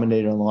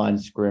dominated on the line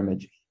of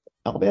scrimmage.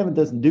 Alabama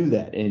doesn't do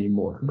that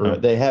anymore. Or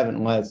they haven't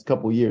in the last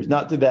couple of years,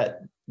 not to that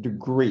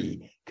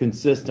degree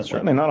consistently.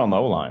 Certainly not on the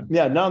O-line.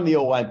 Yeah, not on the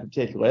O-line in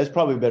particular. That's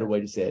probably a better way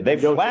to say it. They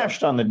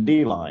flashed on the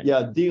D-line.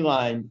 Yeah,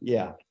 D-line,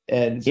 yeah.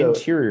 And the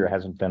interior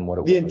hasn't been what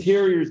it was. The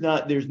interior is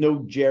not, there's no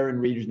Jaron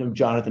Reed, there's no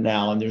Jonathan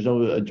Allen, there's no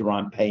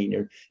Deron Payne,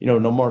 or,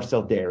 no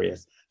Marcel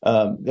Darius.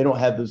 They don't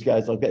have those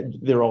guys like that.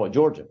 They're all at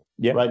Georgia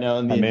right now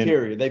in the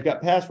interior. They've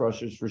got pass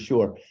rushers for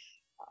sure.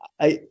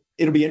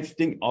 It'll be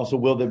interesting. Also,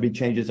 will there be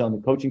changes on the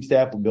coaching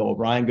staff? Will Bill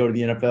O'Brien go to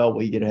the NFL? Will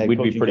he get a head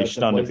coaching? We'd be pretty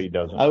stunned if he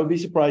doesn't. I would be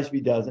surprised if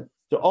he doesn't.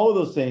 So all of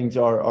those things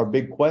are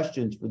big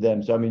questions for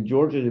them. So,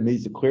 Georgia to me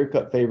is a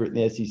clear-cut favorite in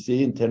the SEC,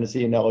 and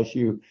Tennessee and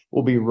LSU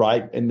will be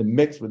right in the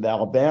mix with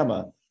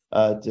Alabama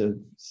to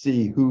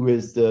see who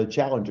is the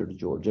challenger to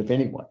Georgia, if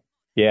anyone.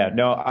 Yeah,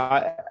 no,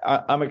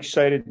 I'm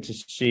excited to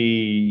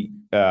see.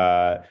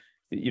 There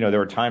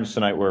were times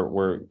tonight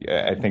where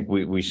I think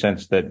we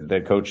sensed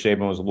that Coach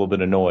Saban was a little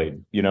bit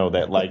annoyed. It's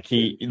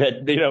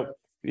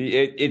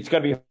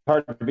going to be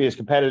hard to be as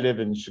competitive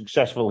and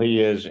successful he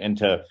is, and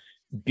to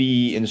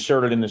be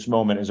inserted in this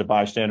moment as a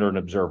bystander and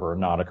observer,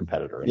 not a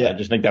competitor. And I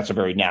just think that's a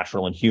very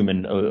natural and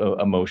human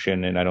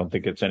emotion, and I don't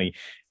think it's any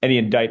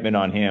indictment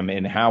on him.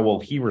 And how will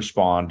he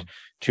respond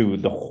to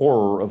the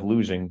horror of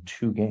losing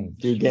 2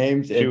 games? 2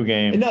 games.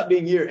 And not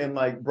being here. And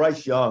like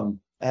Bryce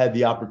Young had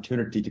the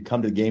opportunity to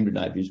come to the game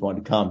tonight if he just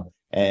wanted to come,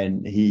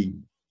 and he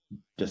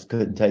just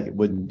couldn't take it,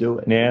 wouldn't do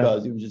it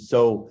because he was just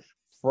so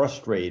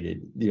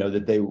frustrated,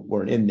 that they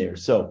weren't in there.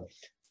 So,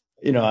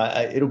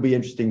 it'll be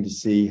interesting to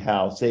see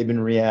how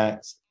Saban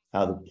reacts,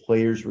 how the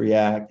players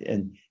react.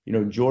 And,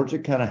 Georgia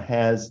kind of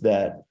has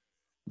that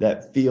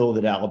feel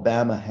that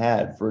Alabama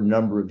had for a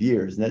number of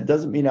years. And that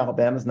doesn't mean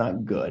Alabama's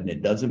not good. And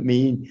it doesn't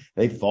mean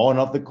they've fallen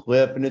off the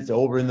cliff and it's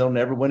over and they'll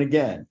never win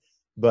again.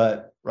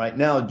 But right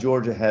now,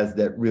 Georgia has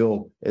that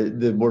real,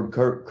 the word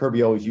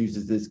Kirby always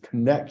uses, this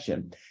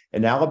connection.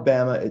 And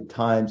Alabama at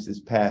times this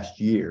past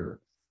year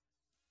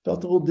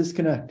felt a little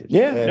disconnected.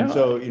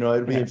 So,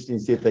 it'll be interesting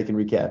to see if they can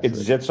recapture it. It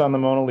sits on the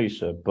Mona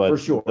Lisa, but for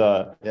sure.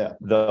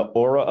 The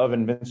aura of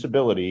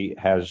invincibility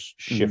has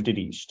shifted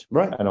east.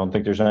 Right. I don't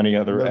think there's any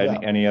other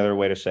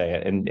way to say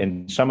it.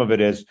 And some of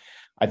it is,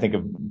 I think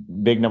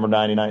of big number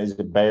 99 is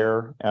the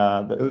Bear.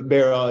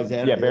 Bear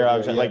Alexander. Yeah, Bear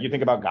Alexander. Like you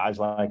think about guys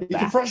like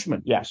he's a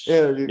freshman. Yes.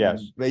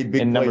 Yes.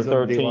 And number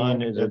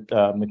 13 is it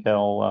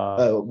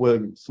Mikael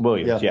Williams.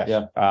 Williams,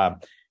 yes.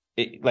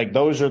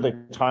 Those are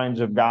the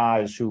kinds of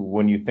guys who,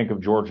 when you think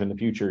of Georgia in the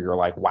future, you're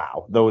like,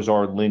 wow, those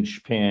are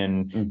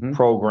linchpin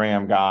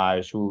program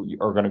guys who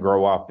are going to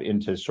grow up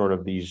into sort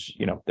of these,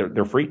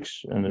 they're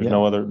freaks, and there's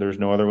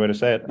no other way to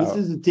say it. This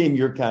is a team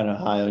you're kind of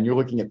high on. You're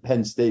looking at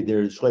Penn State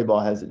there.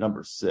 Schleybaugh has it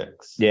number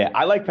 6. Yeah,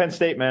 I like Penn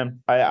State, man.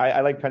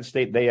 I like Penn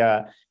State. They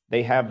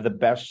have the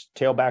best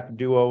tailback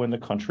duo in the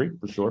country.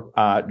 For sure.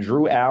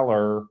 Drew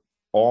Aller,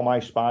 all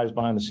my spies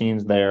behind the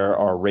scenes there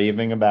are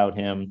raving about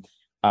him.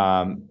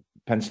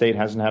 Penn State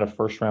hasn't had a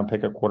first-round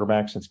pick at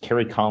quarterback since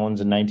Kerry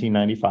Collins in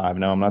 1995.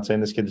 Now, I'm not saying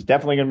this kid's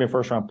definitely going to be a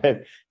first-round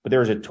pick, but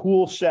there's a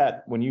tool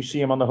set when you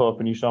see him on the hoof,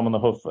 and you saw him on the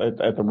hoof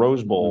at the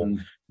Rose Bowl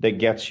that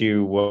gets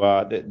you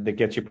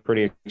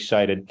pretty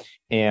excited.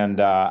 And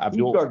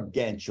Abdul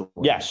gargantuan.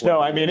 Yes,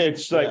 no,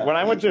 it's like when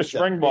I went to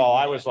spring ball,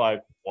 I was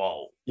like,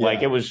 whoa,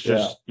 it was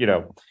just you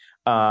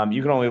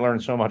can only learn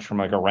so much from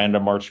like a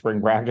random March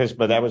spring practice,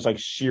 but that was like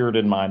seared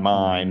in my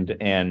mind,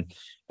 and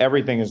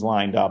everything is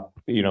lined up,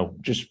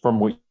 just from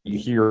what you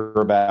hear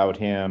about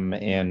him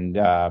and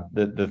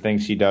the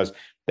things he does.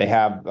 They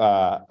have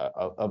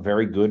a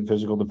very good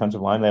physical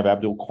defensive line. They have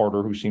Abdul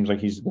Carter, who seems like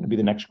he's going to be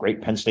the next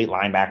great Penn State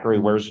linebacker. He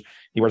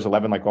wears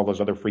 11 like all those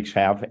other freaks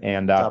have.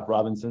 And Chop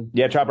Robinson.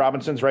 Yeah, Chop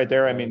Robinson's right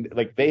there.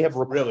 They have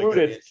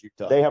recruited.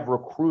 They have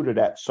recruited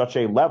at such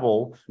a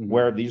level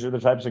where these are the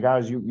types of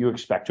guys you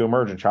expect to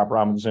emerge. And Chop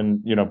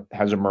Robinson,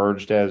 has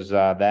emerged as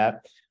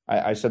that.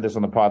 I said this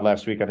on the pod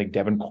last week. I think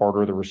Devin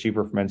Carter, the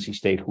receiver from NC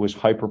State, who was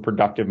hyper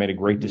productive, made a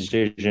great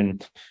decision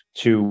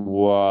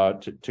to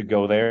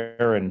go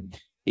there. And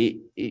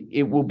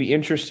it will be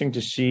interesting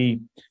to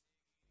see.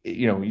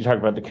 You talk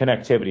about the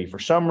connectivity. For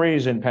some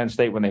reason, Penn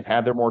State, when they've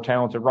had their more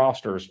talented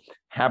rosters,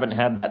 haven't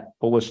had that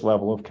fullest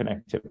level of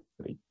connectivity.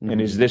 Mm-hmm. And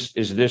is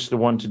this the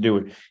one to do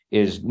it?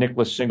 Is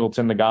Nicholas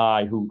Singleton the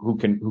guy who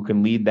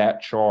can lead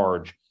that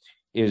charge?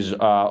 Is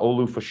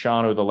Olu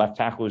Fashanu, the left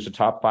tackle, who's a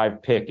top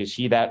 5 pick? Is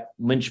he that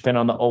linchpin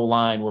on the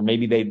O-line where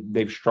maybe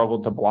they've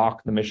struggled to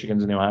block the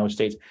Michigans and the Ohio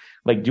States?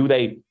 Like,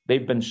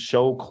 they've been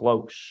so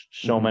close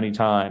so many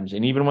times.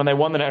 And even when they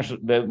won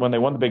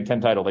the Big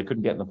Ten title, they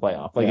couldn't get in the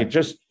playoff. Like, it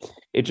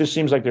just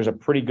seems like there's a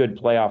pretty good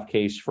playoff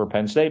case for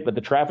Penn State, but the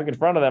traffic in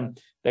front of them,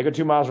 they got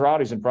 2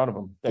 Maseratis in front of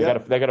them. They got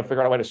to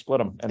figure out a way to split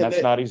them. And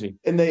that's not easy.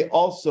 And they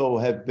also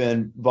have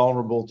been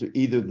vulnerable to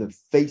either the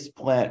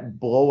faceplant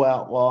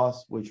blowout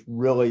loss, which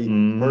really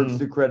hurts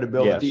the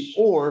credibility,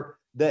 or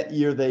that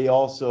year they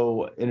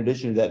also, in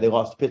addition to that, they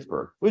lost to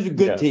Pittsburgh, which was a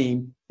good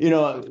team.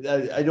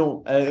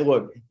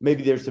 Look,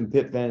 maybe there's some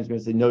Pitt fans going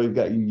to say, no, you've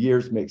got your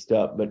years mixed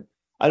up, but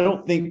I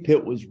don't think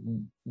Pitt was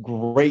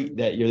great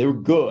that year. They were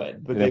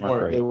good, but they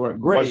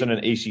weren't great. It wasn't an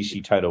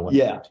ACC title win.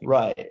 Yeah,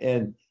 right.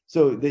 And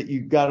so that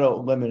you've got to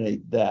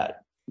eliminate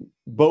that.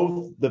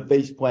 Both the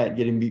faceplant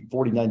getting beat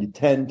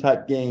 49-10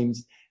 type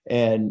games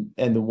and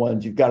the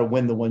ones you've got to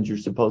win the ones you're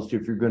supposed to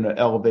if you're going to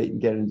elevate and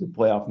get into the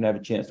playoff and have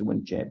a chance to win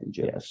the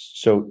championship. Yes.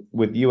 So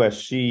with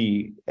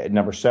USC at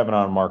number 7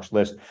 on Mark's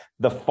list,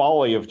 the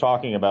folly of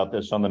talking about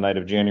this on the night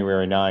of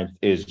January 9th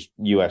is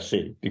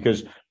USC,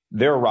 because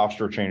their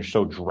roster changed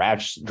so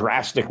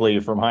drastically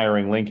from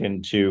hiring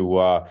Lincoln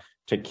to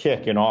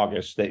kick in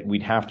August that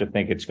we'd have to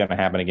think it's going to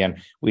happen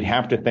again. We'd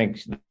have to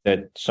think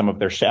that some of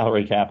their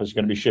salary cap is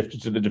going to be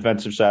shifted to the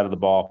defensive side of the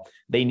ball.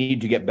 They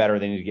need to get better.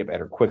 They need to get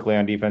better quickly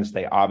on defense.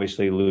 They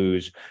obviously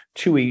lose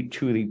Tui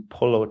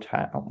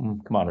Pelota.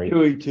 Come on, Reed.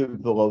 Tui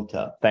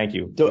Pelota. Thank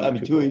you. Tui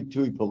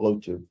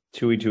Pelotu.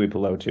 Tui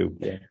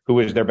Pelotu, who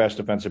is their best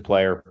defensive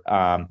player.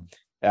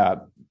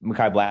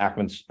 Mekhi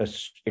Blackman's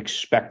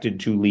expected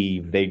to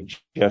leave.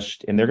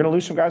 And they're going to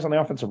lose some guys on the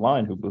offensive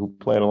line who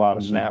played a lot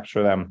of snaps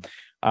for them.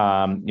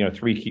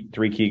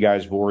 Three key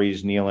guys: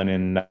 Voorhees, Nealon,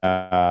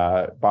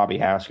 and Bobby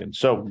Haskins.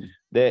 So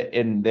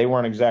they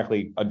weren't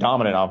exactly a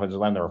dominant offensive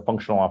line; they're a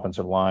functional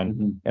offensive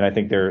line, and I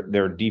think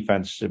their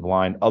defensive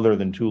line, other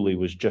than Thule,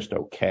 was just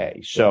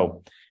okay.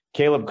 So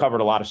Caleb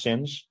covered a lot of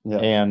sins,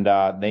 and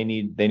they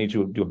need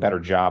to do a better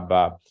job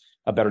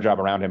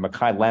around him.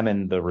 Mekhi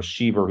Lemon, the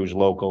receiver who's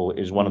local,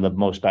 is one of the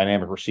most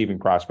dynamic receiving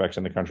prospects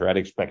in the country. I'd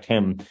expect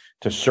him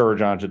to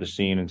surge onto the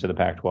scene into the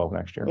Pac-12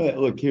 next year. Well,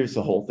 look, here's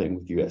the whole thing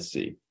with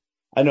USC.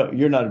 I know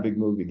you're not a big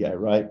movie guy,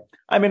 right?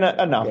 I mean,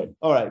 enough. Okay.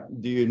 All right.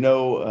 Do you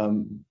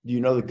know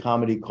the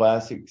comedy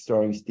classic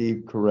starring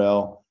Steve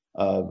Carell,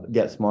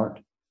 Get Smart?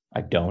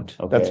 I don't.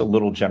 Okay. That's a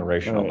little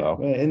generational,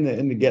 though.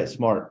 In the Get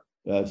Smart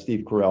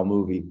Steve Carell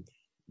movie,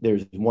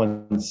 there's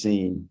one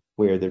scene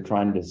where they're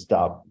trying to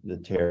stop the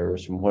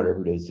terrorists from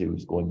whatever it is he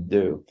was going to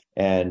do,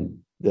 and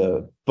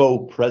the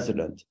faux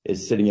president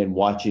is sitting in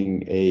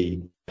watching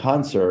a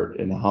concert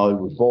in the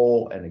Hollywood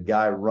Bowl, and a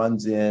guy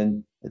runs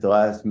in at the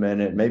last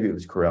minute. Maybe it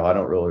was Carell. I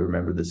don't really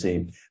remember the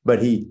scene,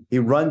 but he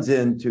runs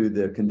into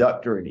the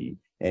conductor and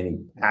he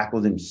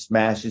tackles him,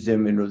 smashes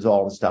him, and it was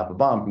all to stop a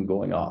bomb from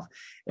going off.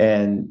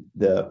 And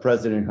the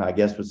president, who I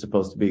guess was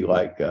supposed to be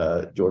like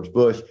George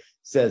Bush,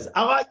 says,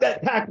 "I like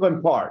that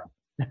tackling part."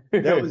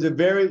 That was a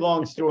very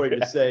long story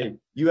to say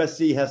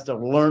USC has to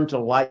learn to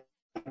like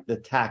the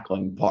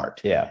tackling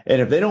part. Yeah.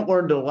 And if they don't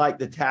learn to like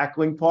the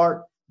tackling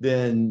part,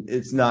 then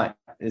it's not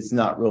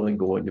really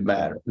going to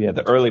matter. Yeah,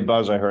 the early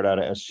buzz I heard out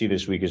of SC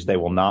this week is they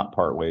will not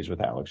part ways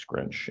with Alex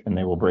Grinch, and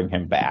they will bring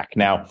him back.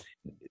 Now,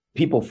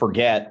 people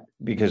forget,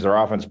 because their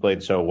offense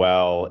played so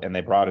well and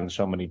they brought in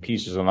so many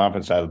pieces on the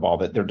offense side of the ball,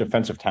 that their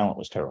defensive talent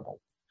was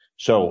terrible.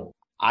 So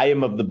I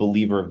am of the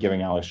believer of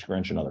giving Alex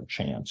Grinch another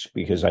chance,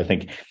 because I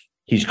think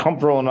he's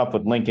comfortable enough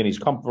with Lincoln. He's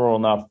comfortable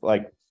enough,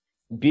 like,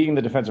 being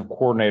the defensive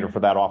coordinator for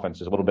that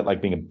offense is a little bit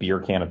like being a beer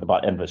can at the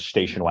end of a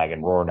station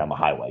wagon roaring down the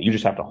highway. You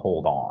just have to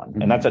hold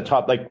on. And that's a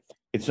tough, like,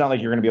 it's not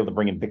like you're going to be able to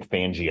bring in Vic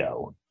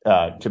Fangio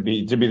to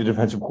be the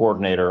defensive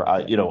coordinator,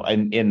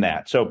 in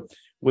that. So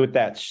with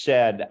that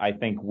said, I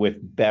think with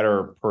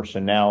better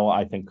personnel,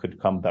 I think could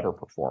come better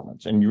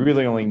performance. And you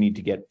really only need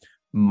to get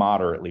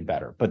moderately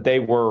better, but they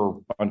were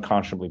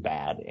unconscionably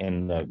bad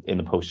in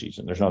the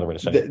postseason. There's no other way to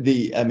say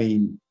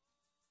it.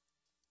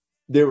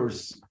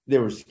 There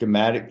were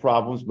schematic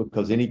problems,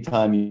 because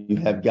anytime you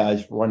have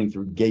guys running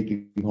through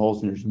gaping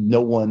holes and there's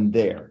no one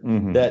there,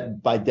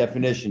 that by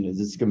definition is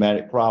a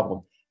schematic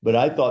problem. But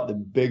I thought the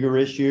bigger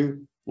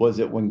issue was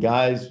that when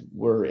guys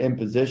were in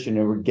position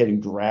and were getting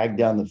dragged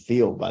down the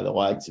field by the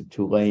likes of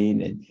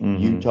Tulane and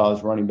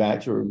Utah's running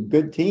backs, who are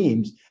good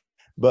teams,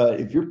 but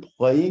if you're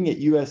playing at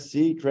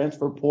USC,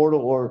 transfer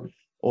portal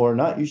or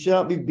not, you should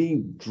not be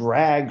being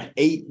dragged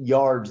 8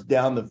 yards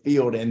down the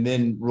field and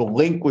then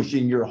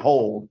relinquishing your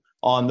hold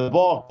on the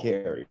ball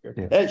carrier.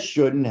 Yeah. That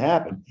shouldn't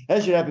happen.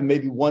 That should happen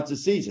maybe once a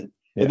season.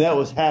 Yeah. And that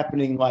was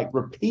happening like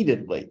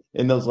repeatedly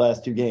in those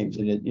last 2 games.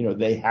 And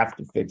they have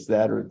to fix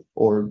that,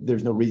 or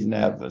there's no reason to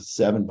have a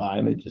 7 by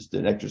them. It's just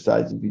an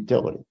exercise in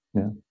futility.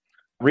 Yeah.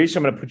 Reese,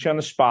 I'm going to put you on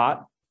the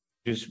spot.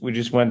 We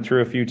just went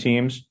through a few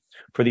teams.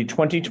 For the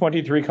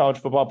 2023 college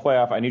football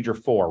playoff, I need your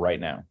 4 right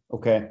now.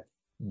 Okay.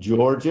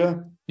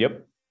 Georgia.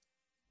 Yep.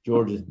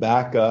 Georgia's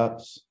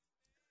backups.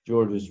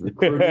 Georgia's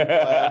recruiting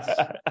class.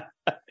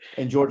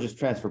 And Georgia's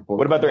transfer portal.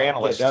 What about their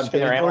analysts? Can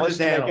their analysts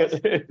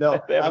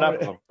No, they have enough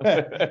of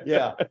them.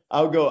 Yeah.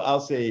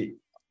 I'll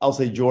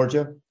say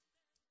Georgia.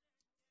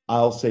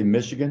 I'll say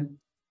Michigan.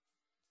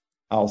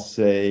 I'll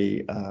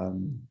say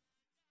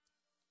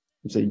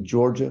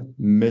Georgia,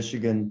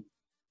 Michigan,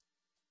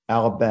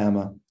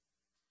 Alabama,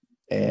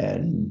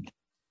 and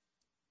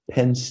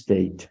Penn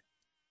State.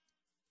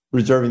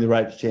 Reserving the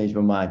right to change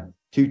my mind.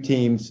 2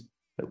 teams.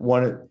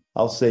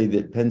 I'll say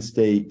that Penn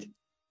State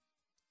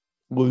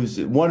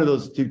loses. One of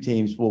those 2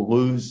 teams will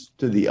lose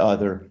to the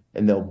other,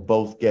 and they'll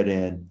both get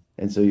in.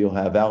 And so you'll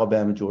have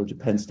Alabama, Georgia,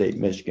 Penn State,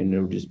 Michigan.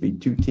 It'll just be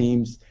 2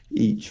 teams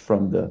each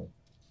from the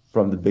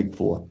Big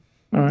 4,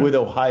 right, with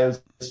Ohio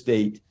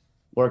State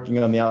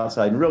working on the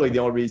outside. And really, the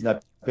only reason I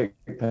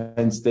picked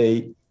Penn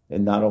State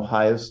and not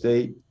Ohio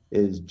State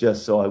is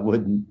just so I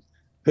wouldn't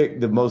pick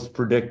the most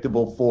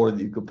predictable 4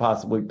 that you could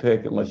possibly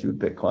pick, unless you would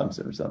pick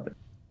Clemson or something.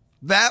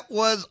 That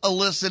was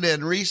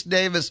elicited. Reese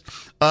Davis,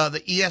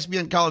 the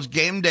ESPN College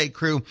Game Day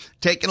crew,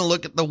 taking a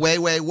look at the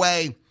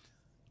way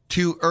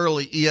too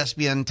early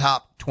ESPN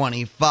Top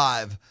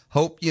 25.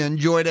 Hope you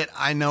enjoyed it.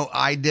 I know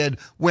I did.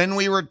 When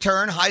we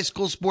return, high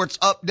school sports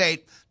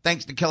update,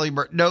 thanks to Kelly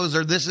Burt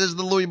Dozer. This is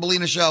the Louis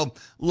Bellina Show,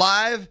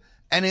 live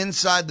and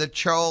inside the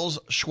Charles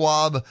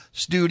Schwab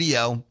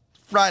studio,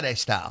 Friday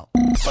style.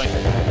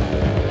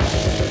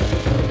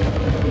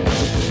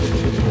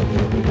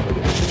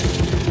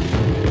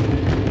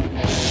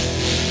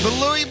 The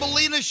Louis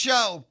Bellina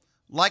Show.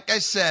 Like I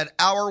said,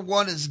 hour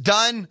 1 is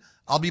done.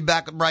 I'll be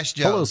back with Bryce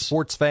Jones. Hello,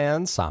 sports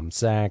fans. I'm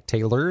Zach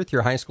Taylor with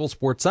your high school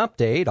sports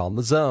update on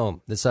The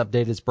Zone. This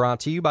update is brought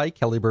to you by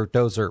Kelly Burt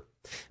Dozer.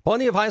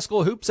 Plenty of high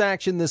school hoops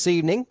action this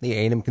evening. The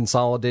A&M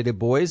Consolidated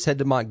boys head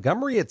to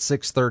Montgomery at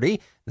 6:30.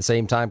 The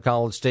same time,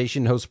 College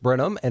Station hosts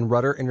Brenham, and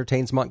Rudder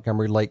entertains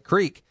Montgomery Lake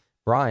Creek.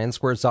 Bryan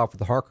squares off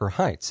with Harker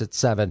Heights at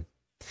 7.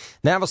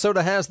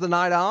 Navasota has the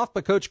night off,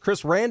 but Coach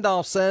Chris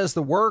Randolph says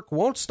the work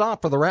won't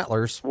stop for the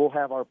Rattlers. We'll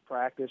have our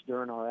practice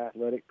during our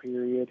athletic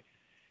period,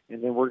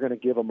 and then we're going to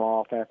give them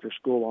off after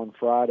school on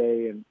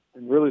Friday. And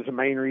really the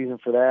main reason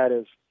for that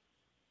is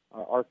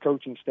our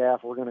coaching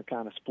staff, we're going to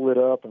kind of split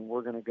up, and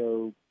we're going to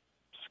go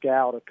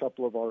scout a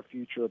couple of our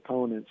future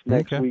opponents.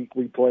 Next week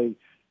we play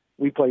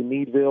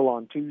Meadville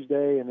on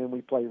Tuesday, and then we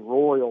play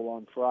Royal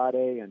on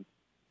Friday, and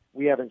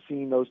we haven't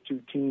seen those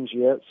 2 teams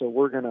yet, so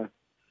we're going to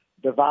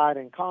divide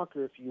and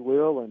conquer, if you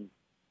will, and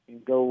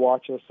go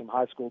watch us some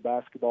high school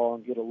basketball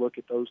and get a look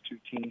at those 2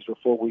 teams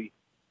before we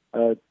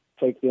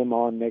take them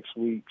on next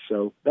week.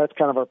 So that's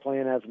kind of our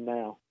plan as of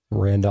now.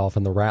 Randolph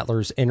and the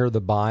Rattlers enter the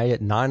bye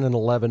at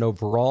 9-11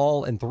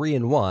 overall and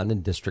 3-1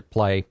 in district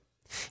play.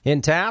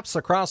 In Taps,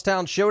 a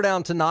crosstown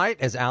showdown tonight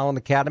as Allen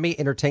Academy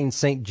entertains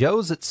St.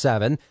 Joe's at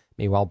 7.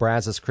 Meanwhile,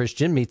 Brazos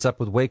Christian meets up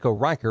with Waco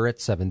Riker at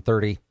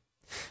 7:30.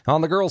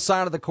 On the girls'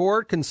 side of the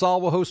court,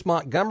 Consol will host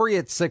Montgomery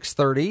at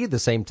 6:30. The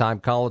same time,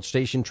 College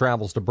Station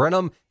travels to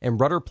Brenham and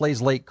Rudder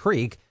plays Lake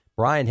Creek.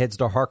 Bryan heads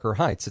to Harker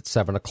Heights at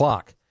 7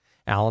 o'clock.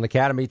 Allen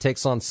Academy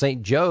takes on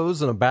St.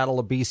 Joe's in a battle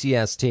of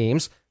BCS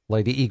teams.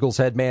 Lady Eagles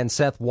head man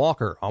Seth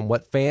Walker on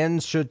what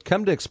fans should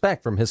come to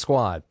expect from his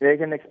squad. They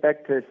can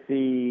expect to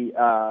see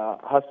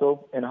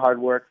hustle and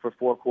hard work for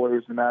 4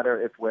 quarters, no matter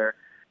if we're,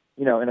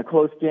 in a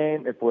close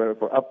game, if we're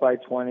up by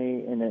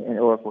 20,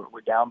 or if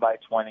we're down by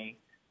 20.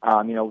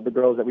 The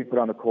girls that we put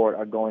on the court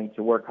are going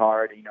to work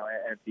hard. And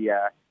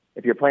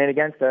if you're playing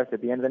against us,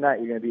 at the end of the night,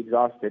 you're going to be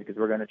exhausted because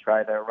we're going to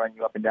try to run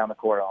you up and down the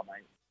court all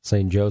night.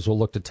 St. Joe's will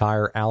look to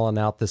tire Allen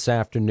out this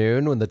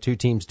afternoon when the 2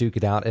 teams duke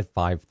it out at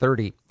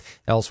 5:30.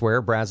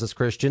 Elsewhere, Brazos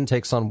Christian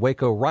takes on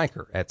Waco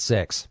Riker at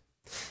 6.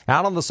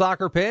 Out on the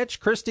soccer pitch,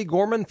 Christy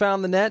Gorman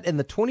found the net in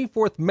the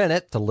 24th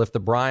minute to lift the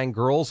Bryan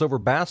girls over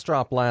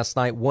Bastrop last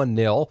night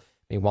 1-0.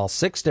 Meanwhile,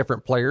 6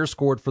 different players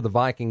scored for the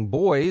Viking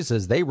boys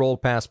as they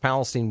rolled past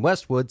Palestine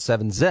Westwood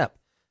 7-zip.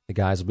 The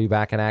guys will be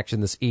back in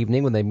action this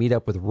evening when they meet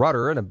up with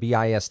Rudder in a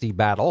BISD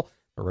battle.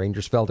 The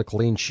Rangers fell to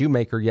Colleen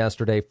Shoemaker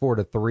yesterday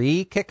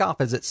 4-3. Kickoff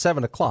is at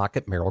 7 o'clock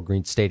at Merrill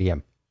Green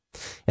Stadium.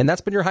 And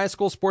that's been your high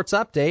school sports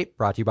update,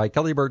 brought to you by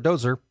Kelly Burt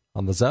Dozer.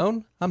 On The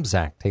Zone, I'm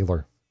Zach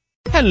Taylor.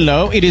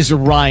 Hello, it is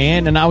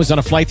Ryan, and I was on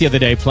a flight the other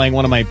day playing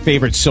one of my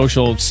favorite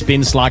social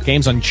spin slot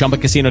games on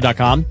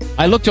ChumbaCasino.com.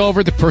 I looked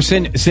over at the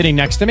person sitting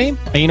next to me,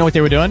 and you know what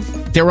they were doing?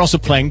 They were also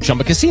playing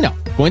Chumba Casino.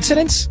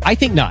 Coincidence? I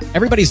think not.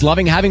 Everybody's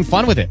loving having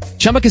fun with it.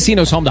 Chumba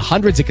Casino is home to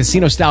hundreds of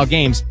casino-style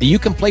games that you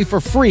can play for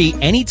free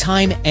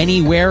anytime,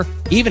 anywhere,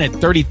 even at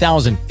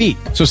 30,000 feet.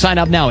 So sign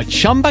up now at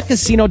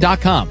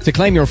ChumbaCasino.com to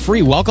claim your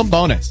free welcome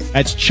bonus.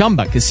 That's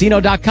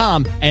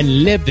ChumbaCasino.com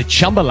and live the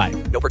Chumba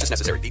life. No purchase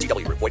necessary.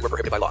 VGW. Void where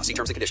prohibited by law. See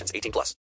terms and conditions. 18+.